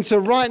 And so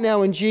right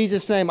now in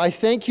Jesus' name, I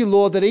thank you,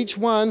 Lord, that each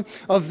one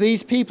of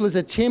these people is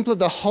a temple of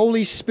the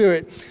Holy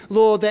Spirit.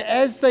 Lord, that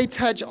as they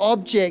touch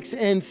objects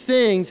and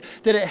things,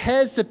 that it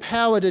has the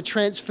power to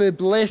transfer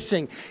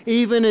blessing,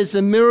 even as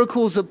the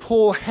miracles that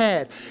Paul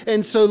had.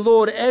 And so,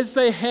 Lord, as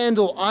they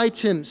handle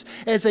items,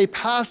 as they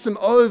pass them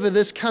over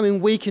this coming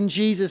week in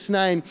Jesus'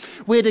 name,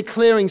 we're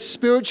declaring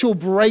spiritual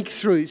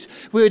breakthroughs.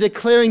 We're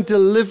declaring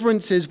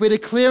deliverances. We're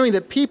declaring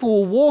that people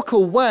will walk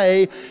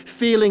away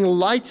feeling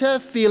lighter,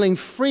 feeling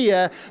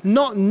freer,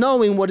 not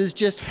knowing what has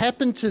just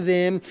happened to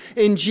them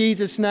in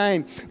Jesus'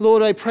 name.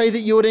 Lord, I pray that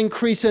you would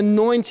increase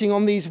anointing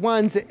on these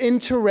ones that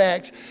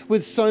interact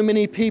with so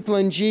many people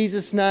in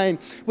Jesus' name.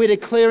 We're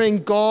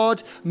declaring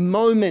God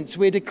moments.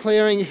 We're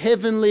declaring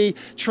heavenly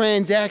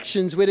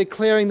transactions. We're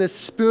declaring the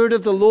Spirit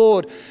of the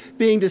Lord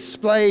being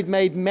displayed,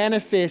 made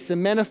manifest, the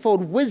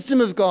manifold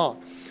wisdom of God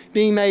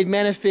being made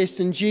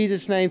manifest in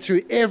Jesus' name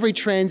through every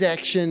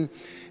transaction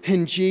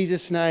in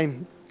Jesus'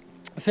 name.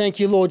 Thank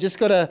you, Lord. Just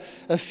got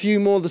a few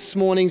more this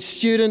morning.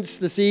 Students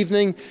this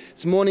evening.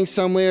 It's morning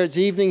somewhere. It's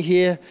evening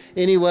here.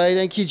 Anyway,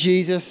 thank you,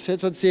 Jesus.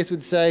 That's what Seth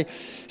would say.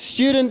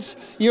 Students,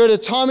 you're at a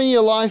time in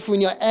your life when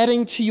you're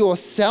adding to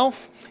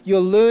yourself. You're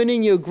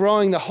learning, you're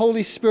growing. The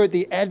Holy Spirit,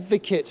 the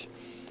advocate.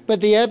 But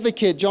the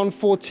advocate, John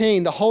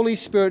 14, the Holy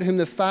Spirit whom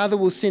the Father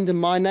will send in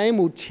my name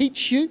will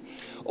teach you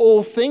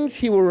all things.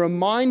 He will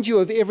remind you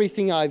of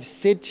everything I've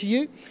said to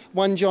you.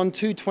 1 John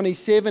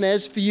 2:27,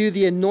 as for you,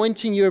 the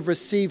anointing you have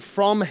received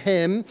from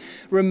him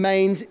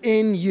remains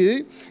in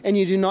you, and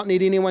you do not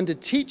need anyone to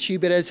teach you,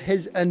 but as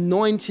his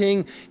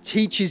anointing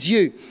teaches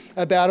you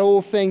about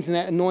all things, and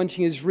that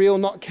anointing is real,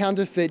 not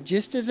counterfeit,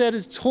 just as that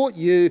has taught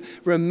you,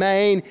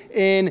 remain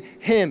in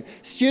him.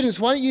 Students,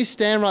 why don't you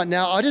stand right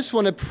now? I just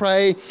want to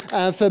pray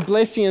for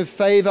blessing and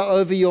favor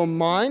over your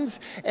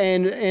minds,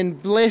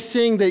 and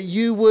blessing that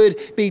you would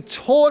be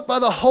taught taught by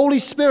the Holy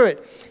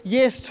Spirit.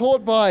 Yes,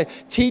 taught by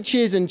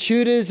teachers and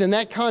tutors and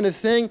that kind of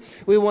thing.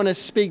 We want to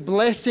speak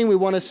blessing. We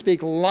want to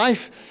speak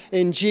life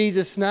in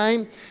Jesus'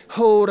 name.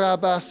 Lord,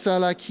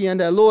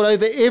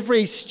 over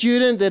every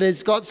student that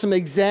has got some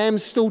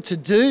exams still to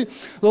do,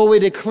 Lord, we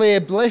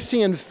declare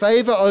blessing and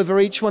favor over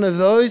each one of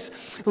those.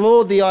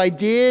 Lord, the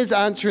ideas,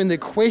 answering the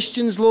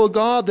questions, Lord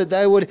God, that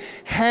they would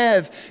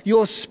have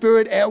your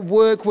Spirit at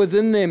work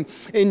within them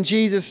in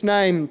Jesus'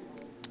 name.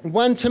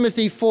 1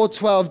 Timothy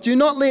 4:12, do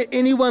not let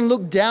anyone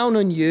look down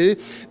on you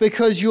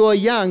because you are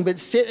young, but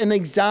set an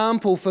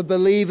example for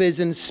believers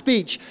in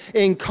speech,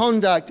 in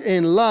conduct,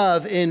 in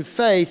love, in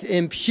faith,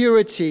 in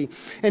purity.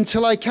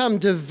 Until I come,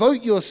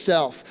 devote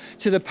yourself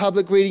to the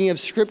public reading of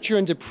Scripture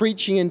and to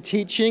preaching and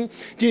teaching.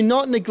 Do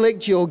not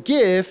neglect your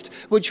gift,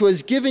 which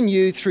was given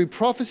you through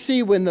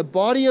prophecy when the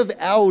body of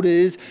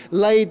elders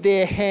laid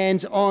their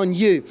hands on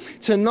you.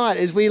 Tonight,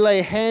 as we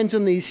lay hands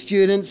on these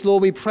students,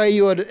 Lord, we pray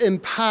you would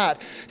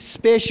impart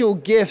special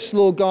gifts,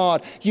 Lord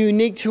God,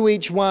 unique to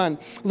each one.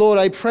 Lord,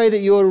 I pray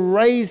that you would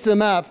raise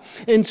them up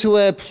into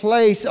a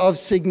place of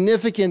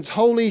significance.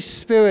 Holy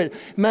Spirit,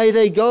 may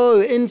they go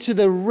into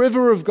the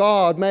river of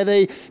God. May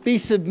they be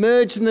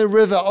submerged in the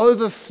river,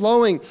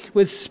 overflowing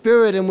with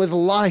spirit and with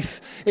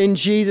life. In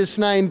Jesus'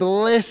 name,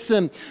 bless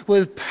them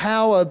with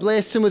power.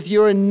 Bless them with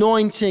your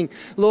anointing.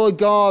 Lord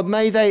God,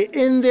 may they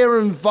in their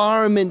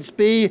environments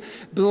be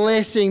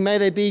blessing. May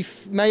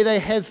they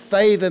have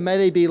favor. May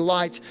they be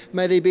light.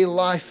 May they be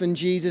life in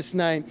Jesus'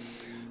 name.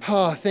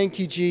 Oh, thank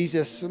you,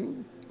 Jesus.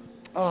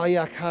 Oh,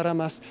 yeah,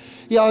 karamas.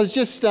 Yeah,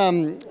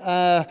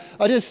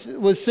 I just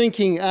was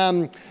thinking,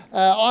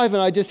 Ivan,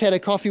 I just had a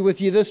coffee with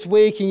you this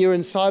week and you're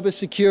in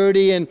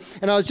cybersecurity, and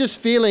I was just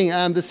feeling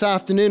this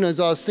afternoon as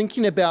I was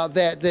thinking about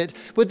that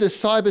with the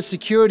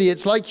cybersecurity,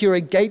 it's like you're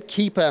a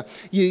gatekeeper.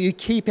 You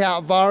keep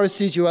out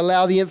viruses, you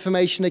allow the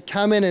information to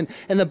come in,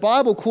 and the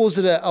Bible calls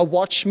it a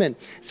watchman,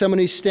 someone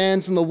who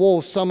stands on the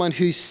wall, someone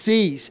who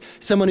sees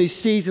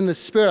in the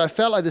Spirit. I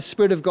felt like the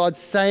Spirit of God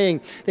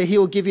saying that he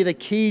will give you the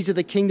keys of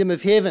the kingdom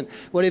of heaven.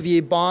 Whatever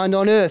you bind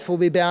on earth will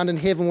be bound in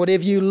heaven.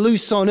 Whatever you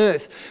loose on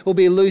earth will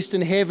be loosed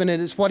in heaven. And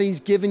it's what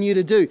he's given you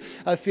to do.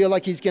 I feel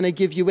like he's going to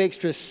give you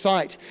extra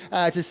sight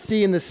to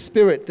see in the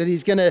Spirit, that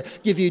he's going to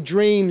give you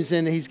dreams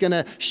and he's going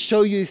to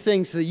show you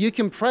things so that you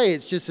can pray.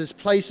 It's just this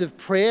place of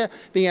prayer,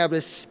 being able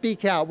to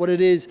speak out what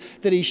it is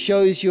that he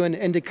shows you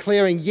and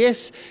declaring,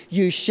 yes,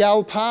 you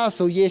shall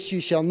pass, or yes,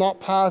 you shall not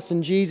pass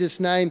in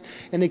Jesus' name,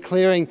 and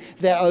declaring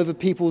that over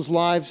people's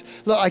lives.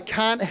 Look, I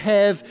can't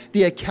have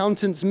the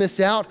accountants miss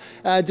out.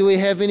 Do we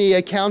have any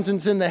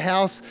accountants in the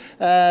house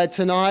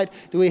tonight?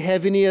 Do we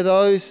have any of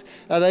those?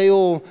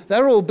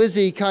 They're all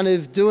busy kind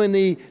of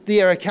doing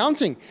their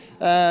accounting.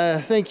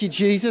 Thank you,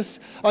 Jesus.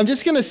 I'm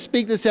just going to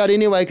speak this out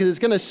anyway because it's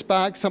going to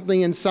spark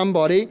something in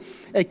somebody.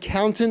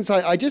 Accountants,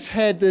 I just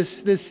had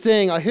this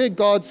thing. I heard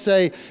God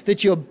say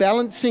that you're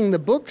balancing the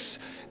books.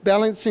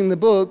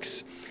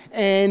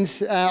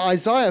 And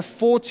Isaiah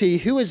 40,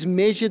 who has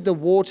measured the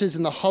waters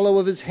in the hollow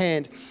of his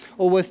hand,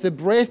 or with the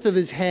breadth of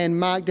his hand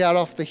marked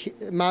off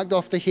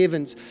the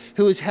heavens,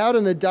 who has held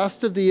in the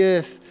dust of the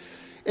earth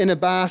in a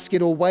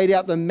basket, or weighed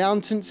out the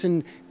mountains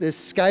and the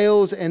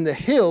scales and the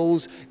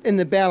hills in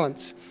the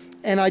balance.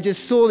 And I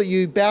just saw that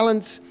you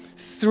balance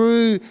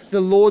through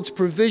the Lord's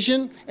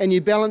provision, and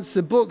you balance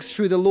the books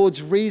through the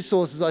Lord's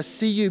resources. I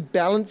see you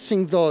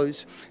balancing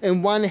those.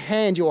 In one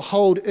hand, you'll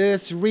hold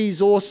earth's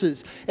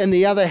resources. In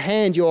the other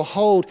hand, you'll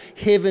hold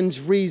heaven's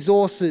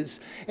resources.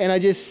 And I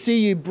just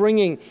see you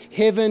bringing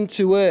heaven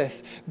to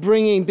earth,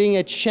 being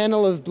a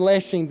channel of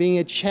blessing, being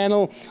a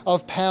channel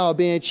of power,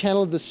 being a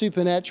channel of the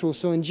supernatural.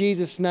 So in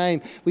Jesus'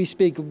 name, we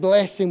speak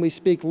blessing, we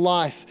speak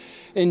life.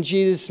 In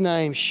Jesus'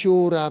 name,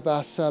 Shura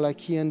Basala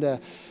Kienda.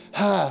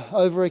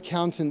 Over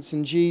accountants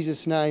in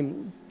Jesus'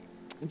 name.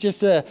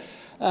 Just a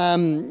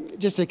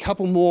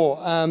couple more.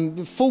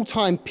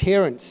 Full-time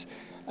parents.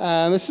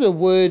 This is a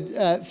word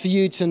for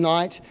you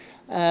tonight.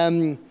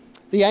 The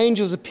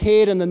angels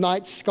appeared in the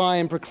night sky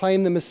and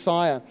proclaimed the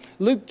Messiah.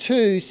 Luke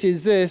 2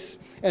 says this,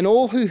 and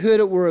all who heard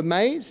it were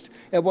amazed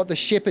at what the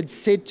shepherds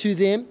said to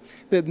them.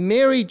 But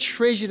Mary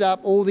treasured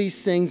up all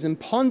these things and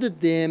pondered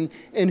them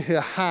in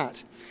her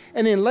heart.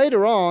 And then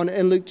later on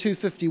in Luke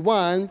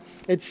 2:51,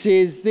 it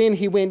says, then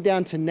he went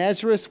down to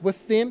Nazareth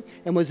with them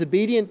and was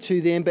obedient to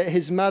them, but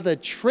his mother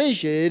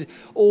treasured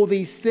all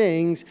these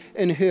things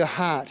in her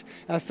heart.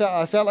 I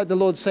felt like the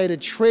Lord say to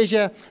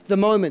treasure the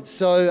moment.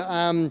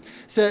 So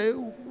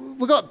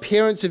we've got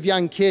parents of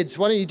young kids.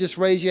 Why don't you just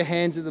raise your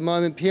hands at the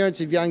moment?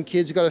 Parents of young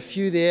kids, we've got a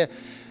few there.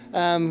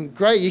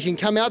 Great, you can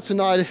come out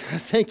tonight.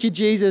 Thank you,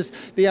 Jesus,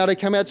 be able to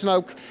come out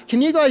tonight. Can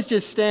you guys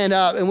just stand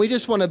up? And we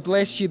just want to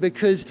bless you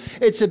because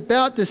it's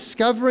about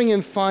discovering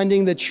and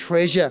finding the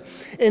treasure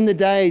in the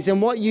days.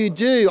 And what you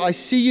do, I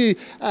see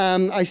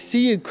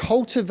you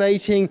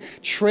cultivating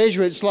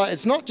treasure. It's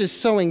not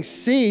just sowing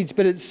seeds,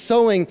 but it's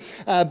sowing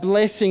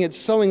blessing. It's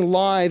sowing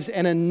lives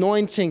and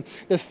anointing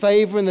the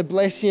favor and the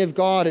blessing of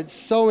God. It's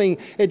sowing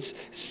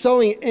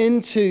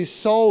into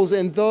souls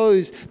and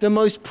those, the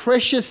most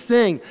precious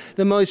thing,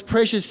 the most most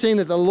precious thing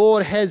that the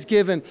Lord has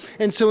given.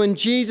 And so in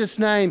Jesus'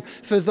 name,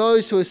 for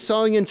those who are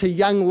sowing into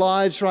young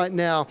lives right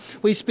now,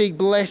 we speak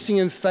blessing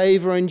and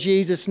favor in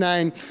Jesus'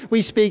 name.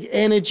 We speak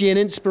energy and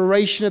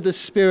inspiration of the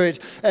Spirit,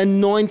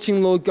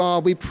 anointing, Lord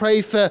God. We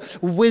pray for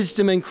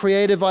wisdom and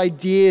creative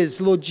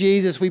ideas, Lord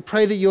Jesus. We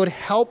pray that you would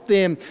help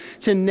them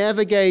to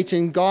navigate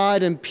and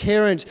guide and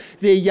parent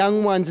their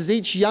young ones, as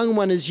each young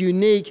one is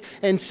unique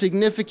and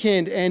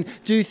significant and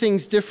do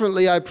things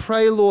differently. I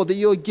pray, Lord, that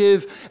you'll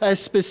give a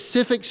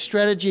specific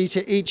strategy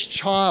to each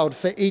child,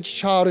 for each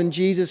child in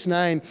Jesus'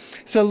 name.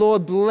 So,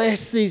 Lord,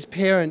 bless these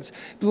parents,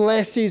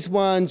 bless these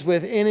ones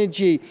with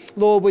energy,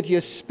 Lord, with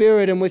your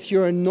Spirit and with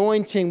your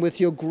anointing, with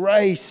your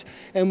grace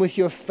and with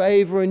your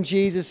favor in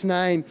Jesus'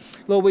 name.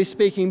 Lord, we're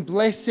speaking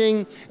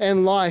blessing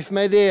and life.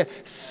 May their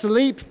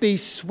sleep be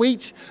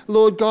sweet,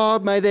 Lord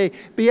God. May they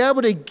be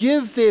able to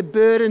give their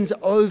burdens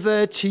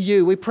over to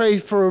you. We pray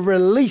for a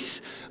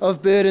release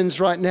of burdens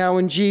right now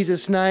in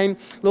Jesus' name.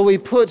 Lord, we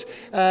put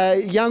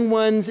young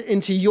ones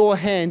into your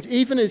hands,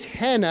 even as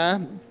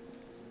Hannah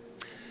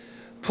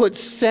put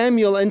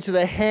Samuel into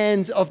the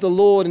hands of the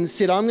Lord and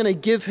said, I'm going to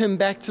give him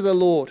back to the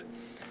Lord.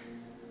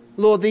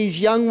 Lord, these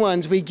young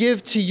ones we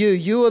give to you.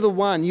 You are the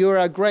one. You are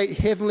our great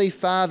Heavenly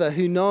Father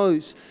who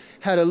knows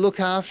how to look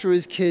after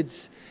his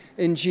kids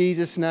in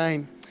Jesus'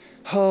 name.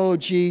 Oh,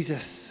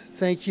 Jesus.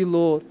 Thank you,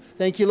 Lord.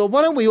 Thank you, Lord.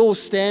 Why don't we all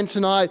stand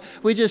tonight?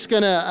 We're just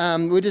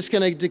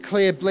gonna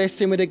declare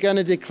blessing. We're going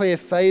to declare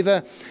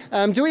favor.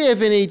 Do we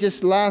have any,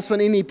 just last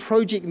one, any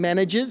project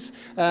managers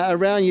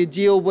around you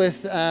deal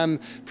with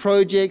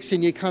projects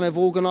and you're kind of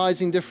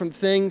organizing different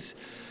things?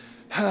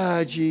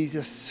 Ah,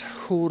 Jesus.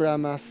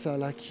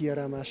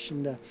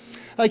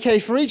 Okay,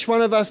 for each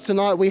one of us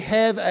tonight, we've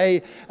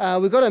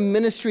got a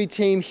ministry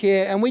team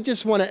here, and we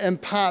just want to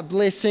impart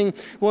blessing,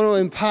 want to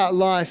impart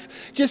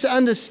life. Just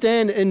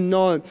understand and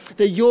know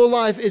that your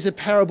life is a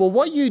parable.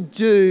 What you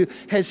do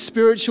has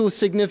spiritual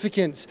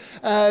significance.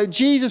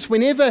 Jesus,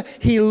 whenever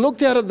he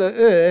looked out at the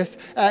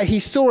earth, he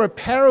saw a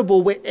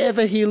parable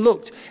wherever he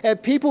looked.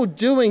 At people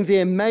doing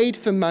their made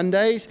for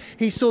Mondays,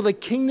 he saw the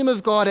kingdom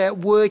of God at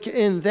work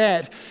in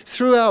that.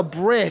 Through our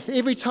breath,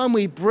 every time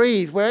we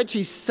breathe, we're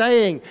actually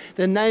saying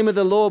the name of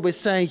the Lord. We're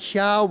saying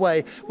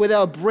Yahweh. With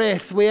our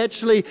breath, we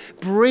actually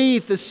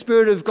breathe the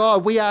Spirit of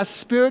God. We are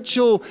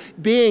spiritual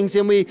beings,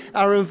 and we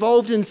are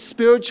involved in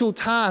spiritual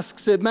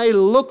tasks that may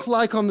look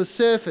like on the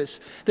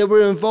surface that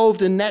we're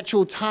involved in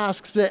natural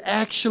tasks, but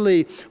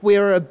actually we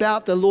are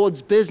about the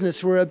Lord's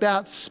business. We're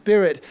about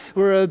spirit.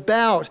 We're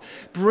about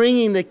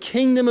bringing the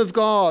kingdom of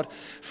God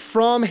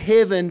from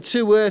heaven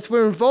to earth.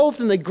 We're involved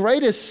in the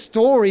greatest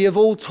story of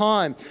all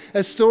time,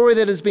 a story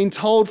that has been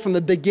told from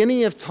the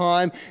beginning of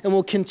time and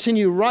will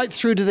continue right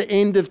through to the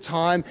end of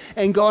time.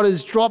 And God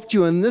has dropped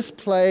you in this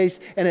place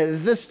and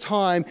at this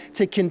time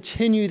to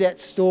continue that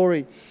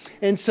story.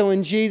 And so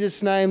in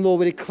Jesus' name, Lord,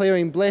 we're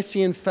declaring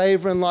blessing and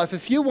favor in life.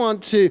 If you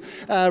want to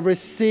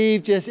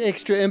receive just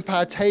extra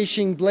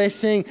impartation,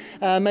 blessing,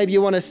 maybe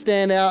you want to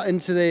stand out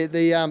into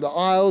the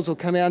aisles or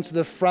come out to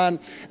the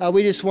front.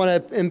 We just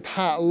want to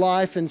impart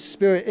life and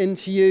spirit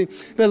into you.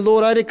 But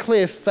Lord, I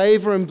declare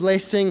favor and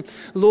blessing.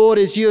 Lord,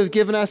 as you have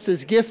given us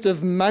this gift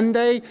of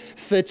Monday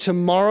for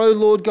tomorrow,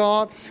 Lord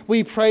God,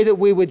 we pray that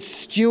we would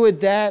steward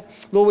that.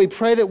 Lord, we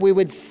pray that we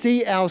would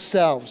see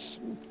ourselves.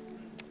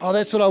 Oh,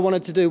 that's what I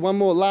wanted to do. One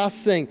more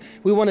last thing.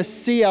 We want to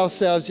see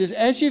ourselves just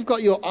as you've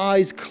got your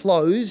eyes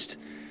closed,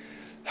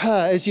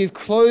 as you've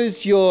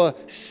closed your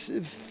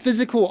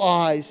physical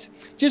eyes,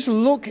 just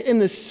look in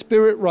the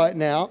spirit right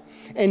now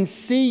and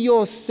see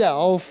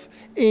yourself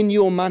in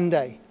your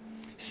Monday.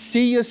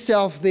 See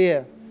yourself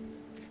there.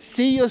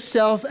 See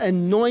yourself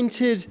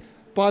anointed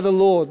by the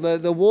Lord,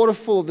 the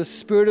waterfall of the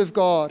Spirit of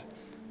God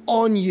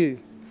on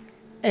you.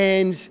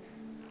 And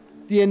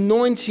the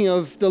anointing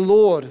of the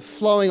Lord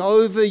flowing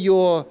over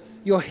your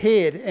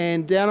head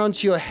and down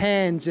onto your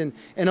hands and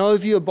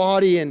over your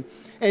body,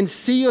 and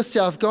see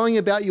yourself going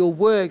about your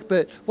work.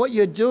 But what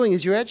you're doing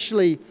is you're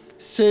actually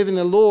serving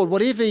the Lord.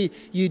 Whatever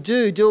you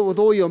do it with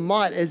all your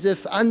might as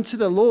if unto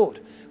the Lord.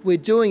 We're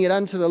doing it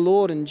unto the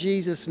Lord in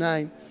Jesus'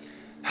 name.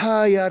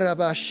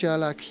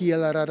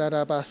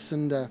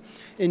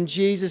 In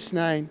Jesus'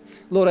 name,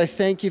 Lord, I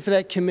thank you for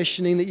that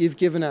commissioning that you've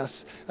given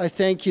us. I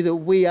thank you that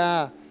we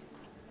are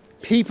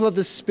people of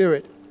the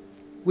Spirit.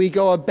 We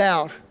go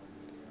about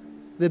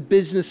the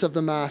business of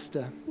the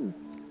Master.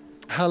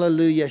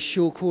 Hallelujah.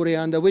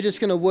 We're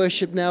just going to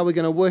worship now. We're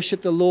going to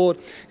worship the Lord.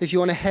 If you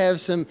want to have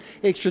some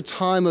extra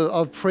time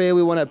of prayer,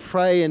 we want to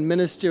pray and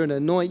minister and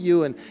anoint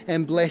you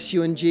and bless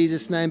you in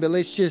Jesus' name. But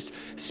let's just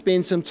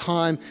spend some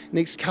time,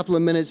 next couple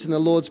of minutes in the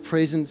Lord's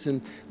presence,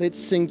 and let's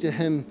sing to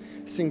Him,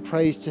 sing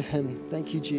praise to Him. Thank you, Jesus.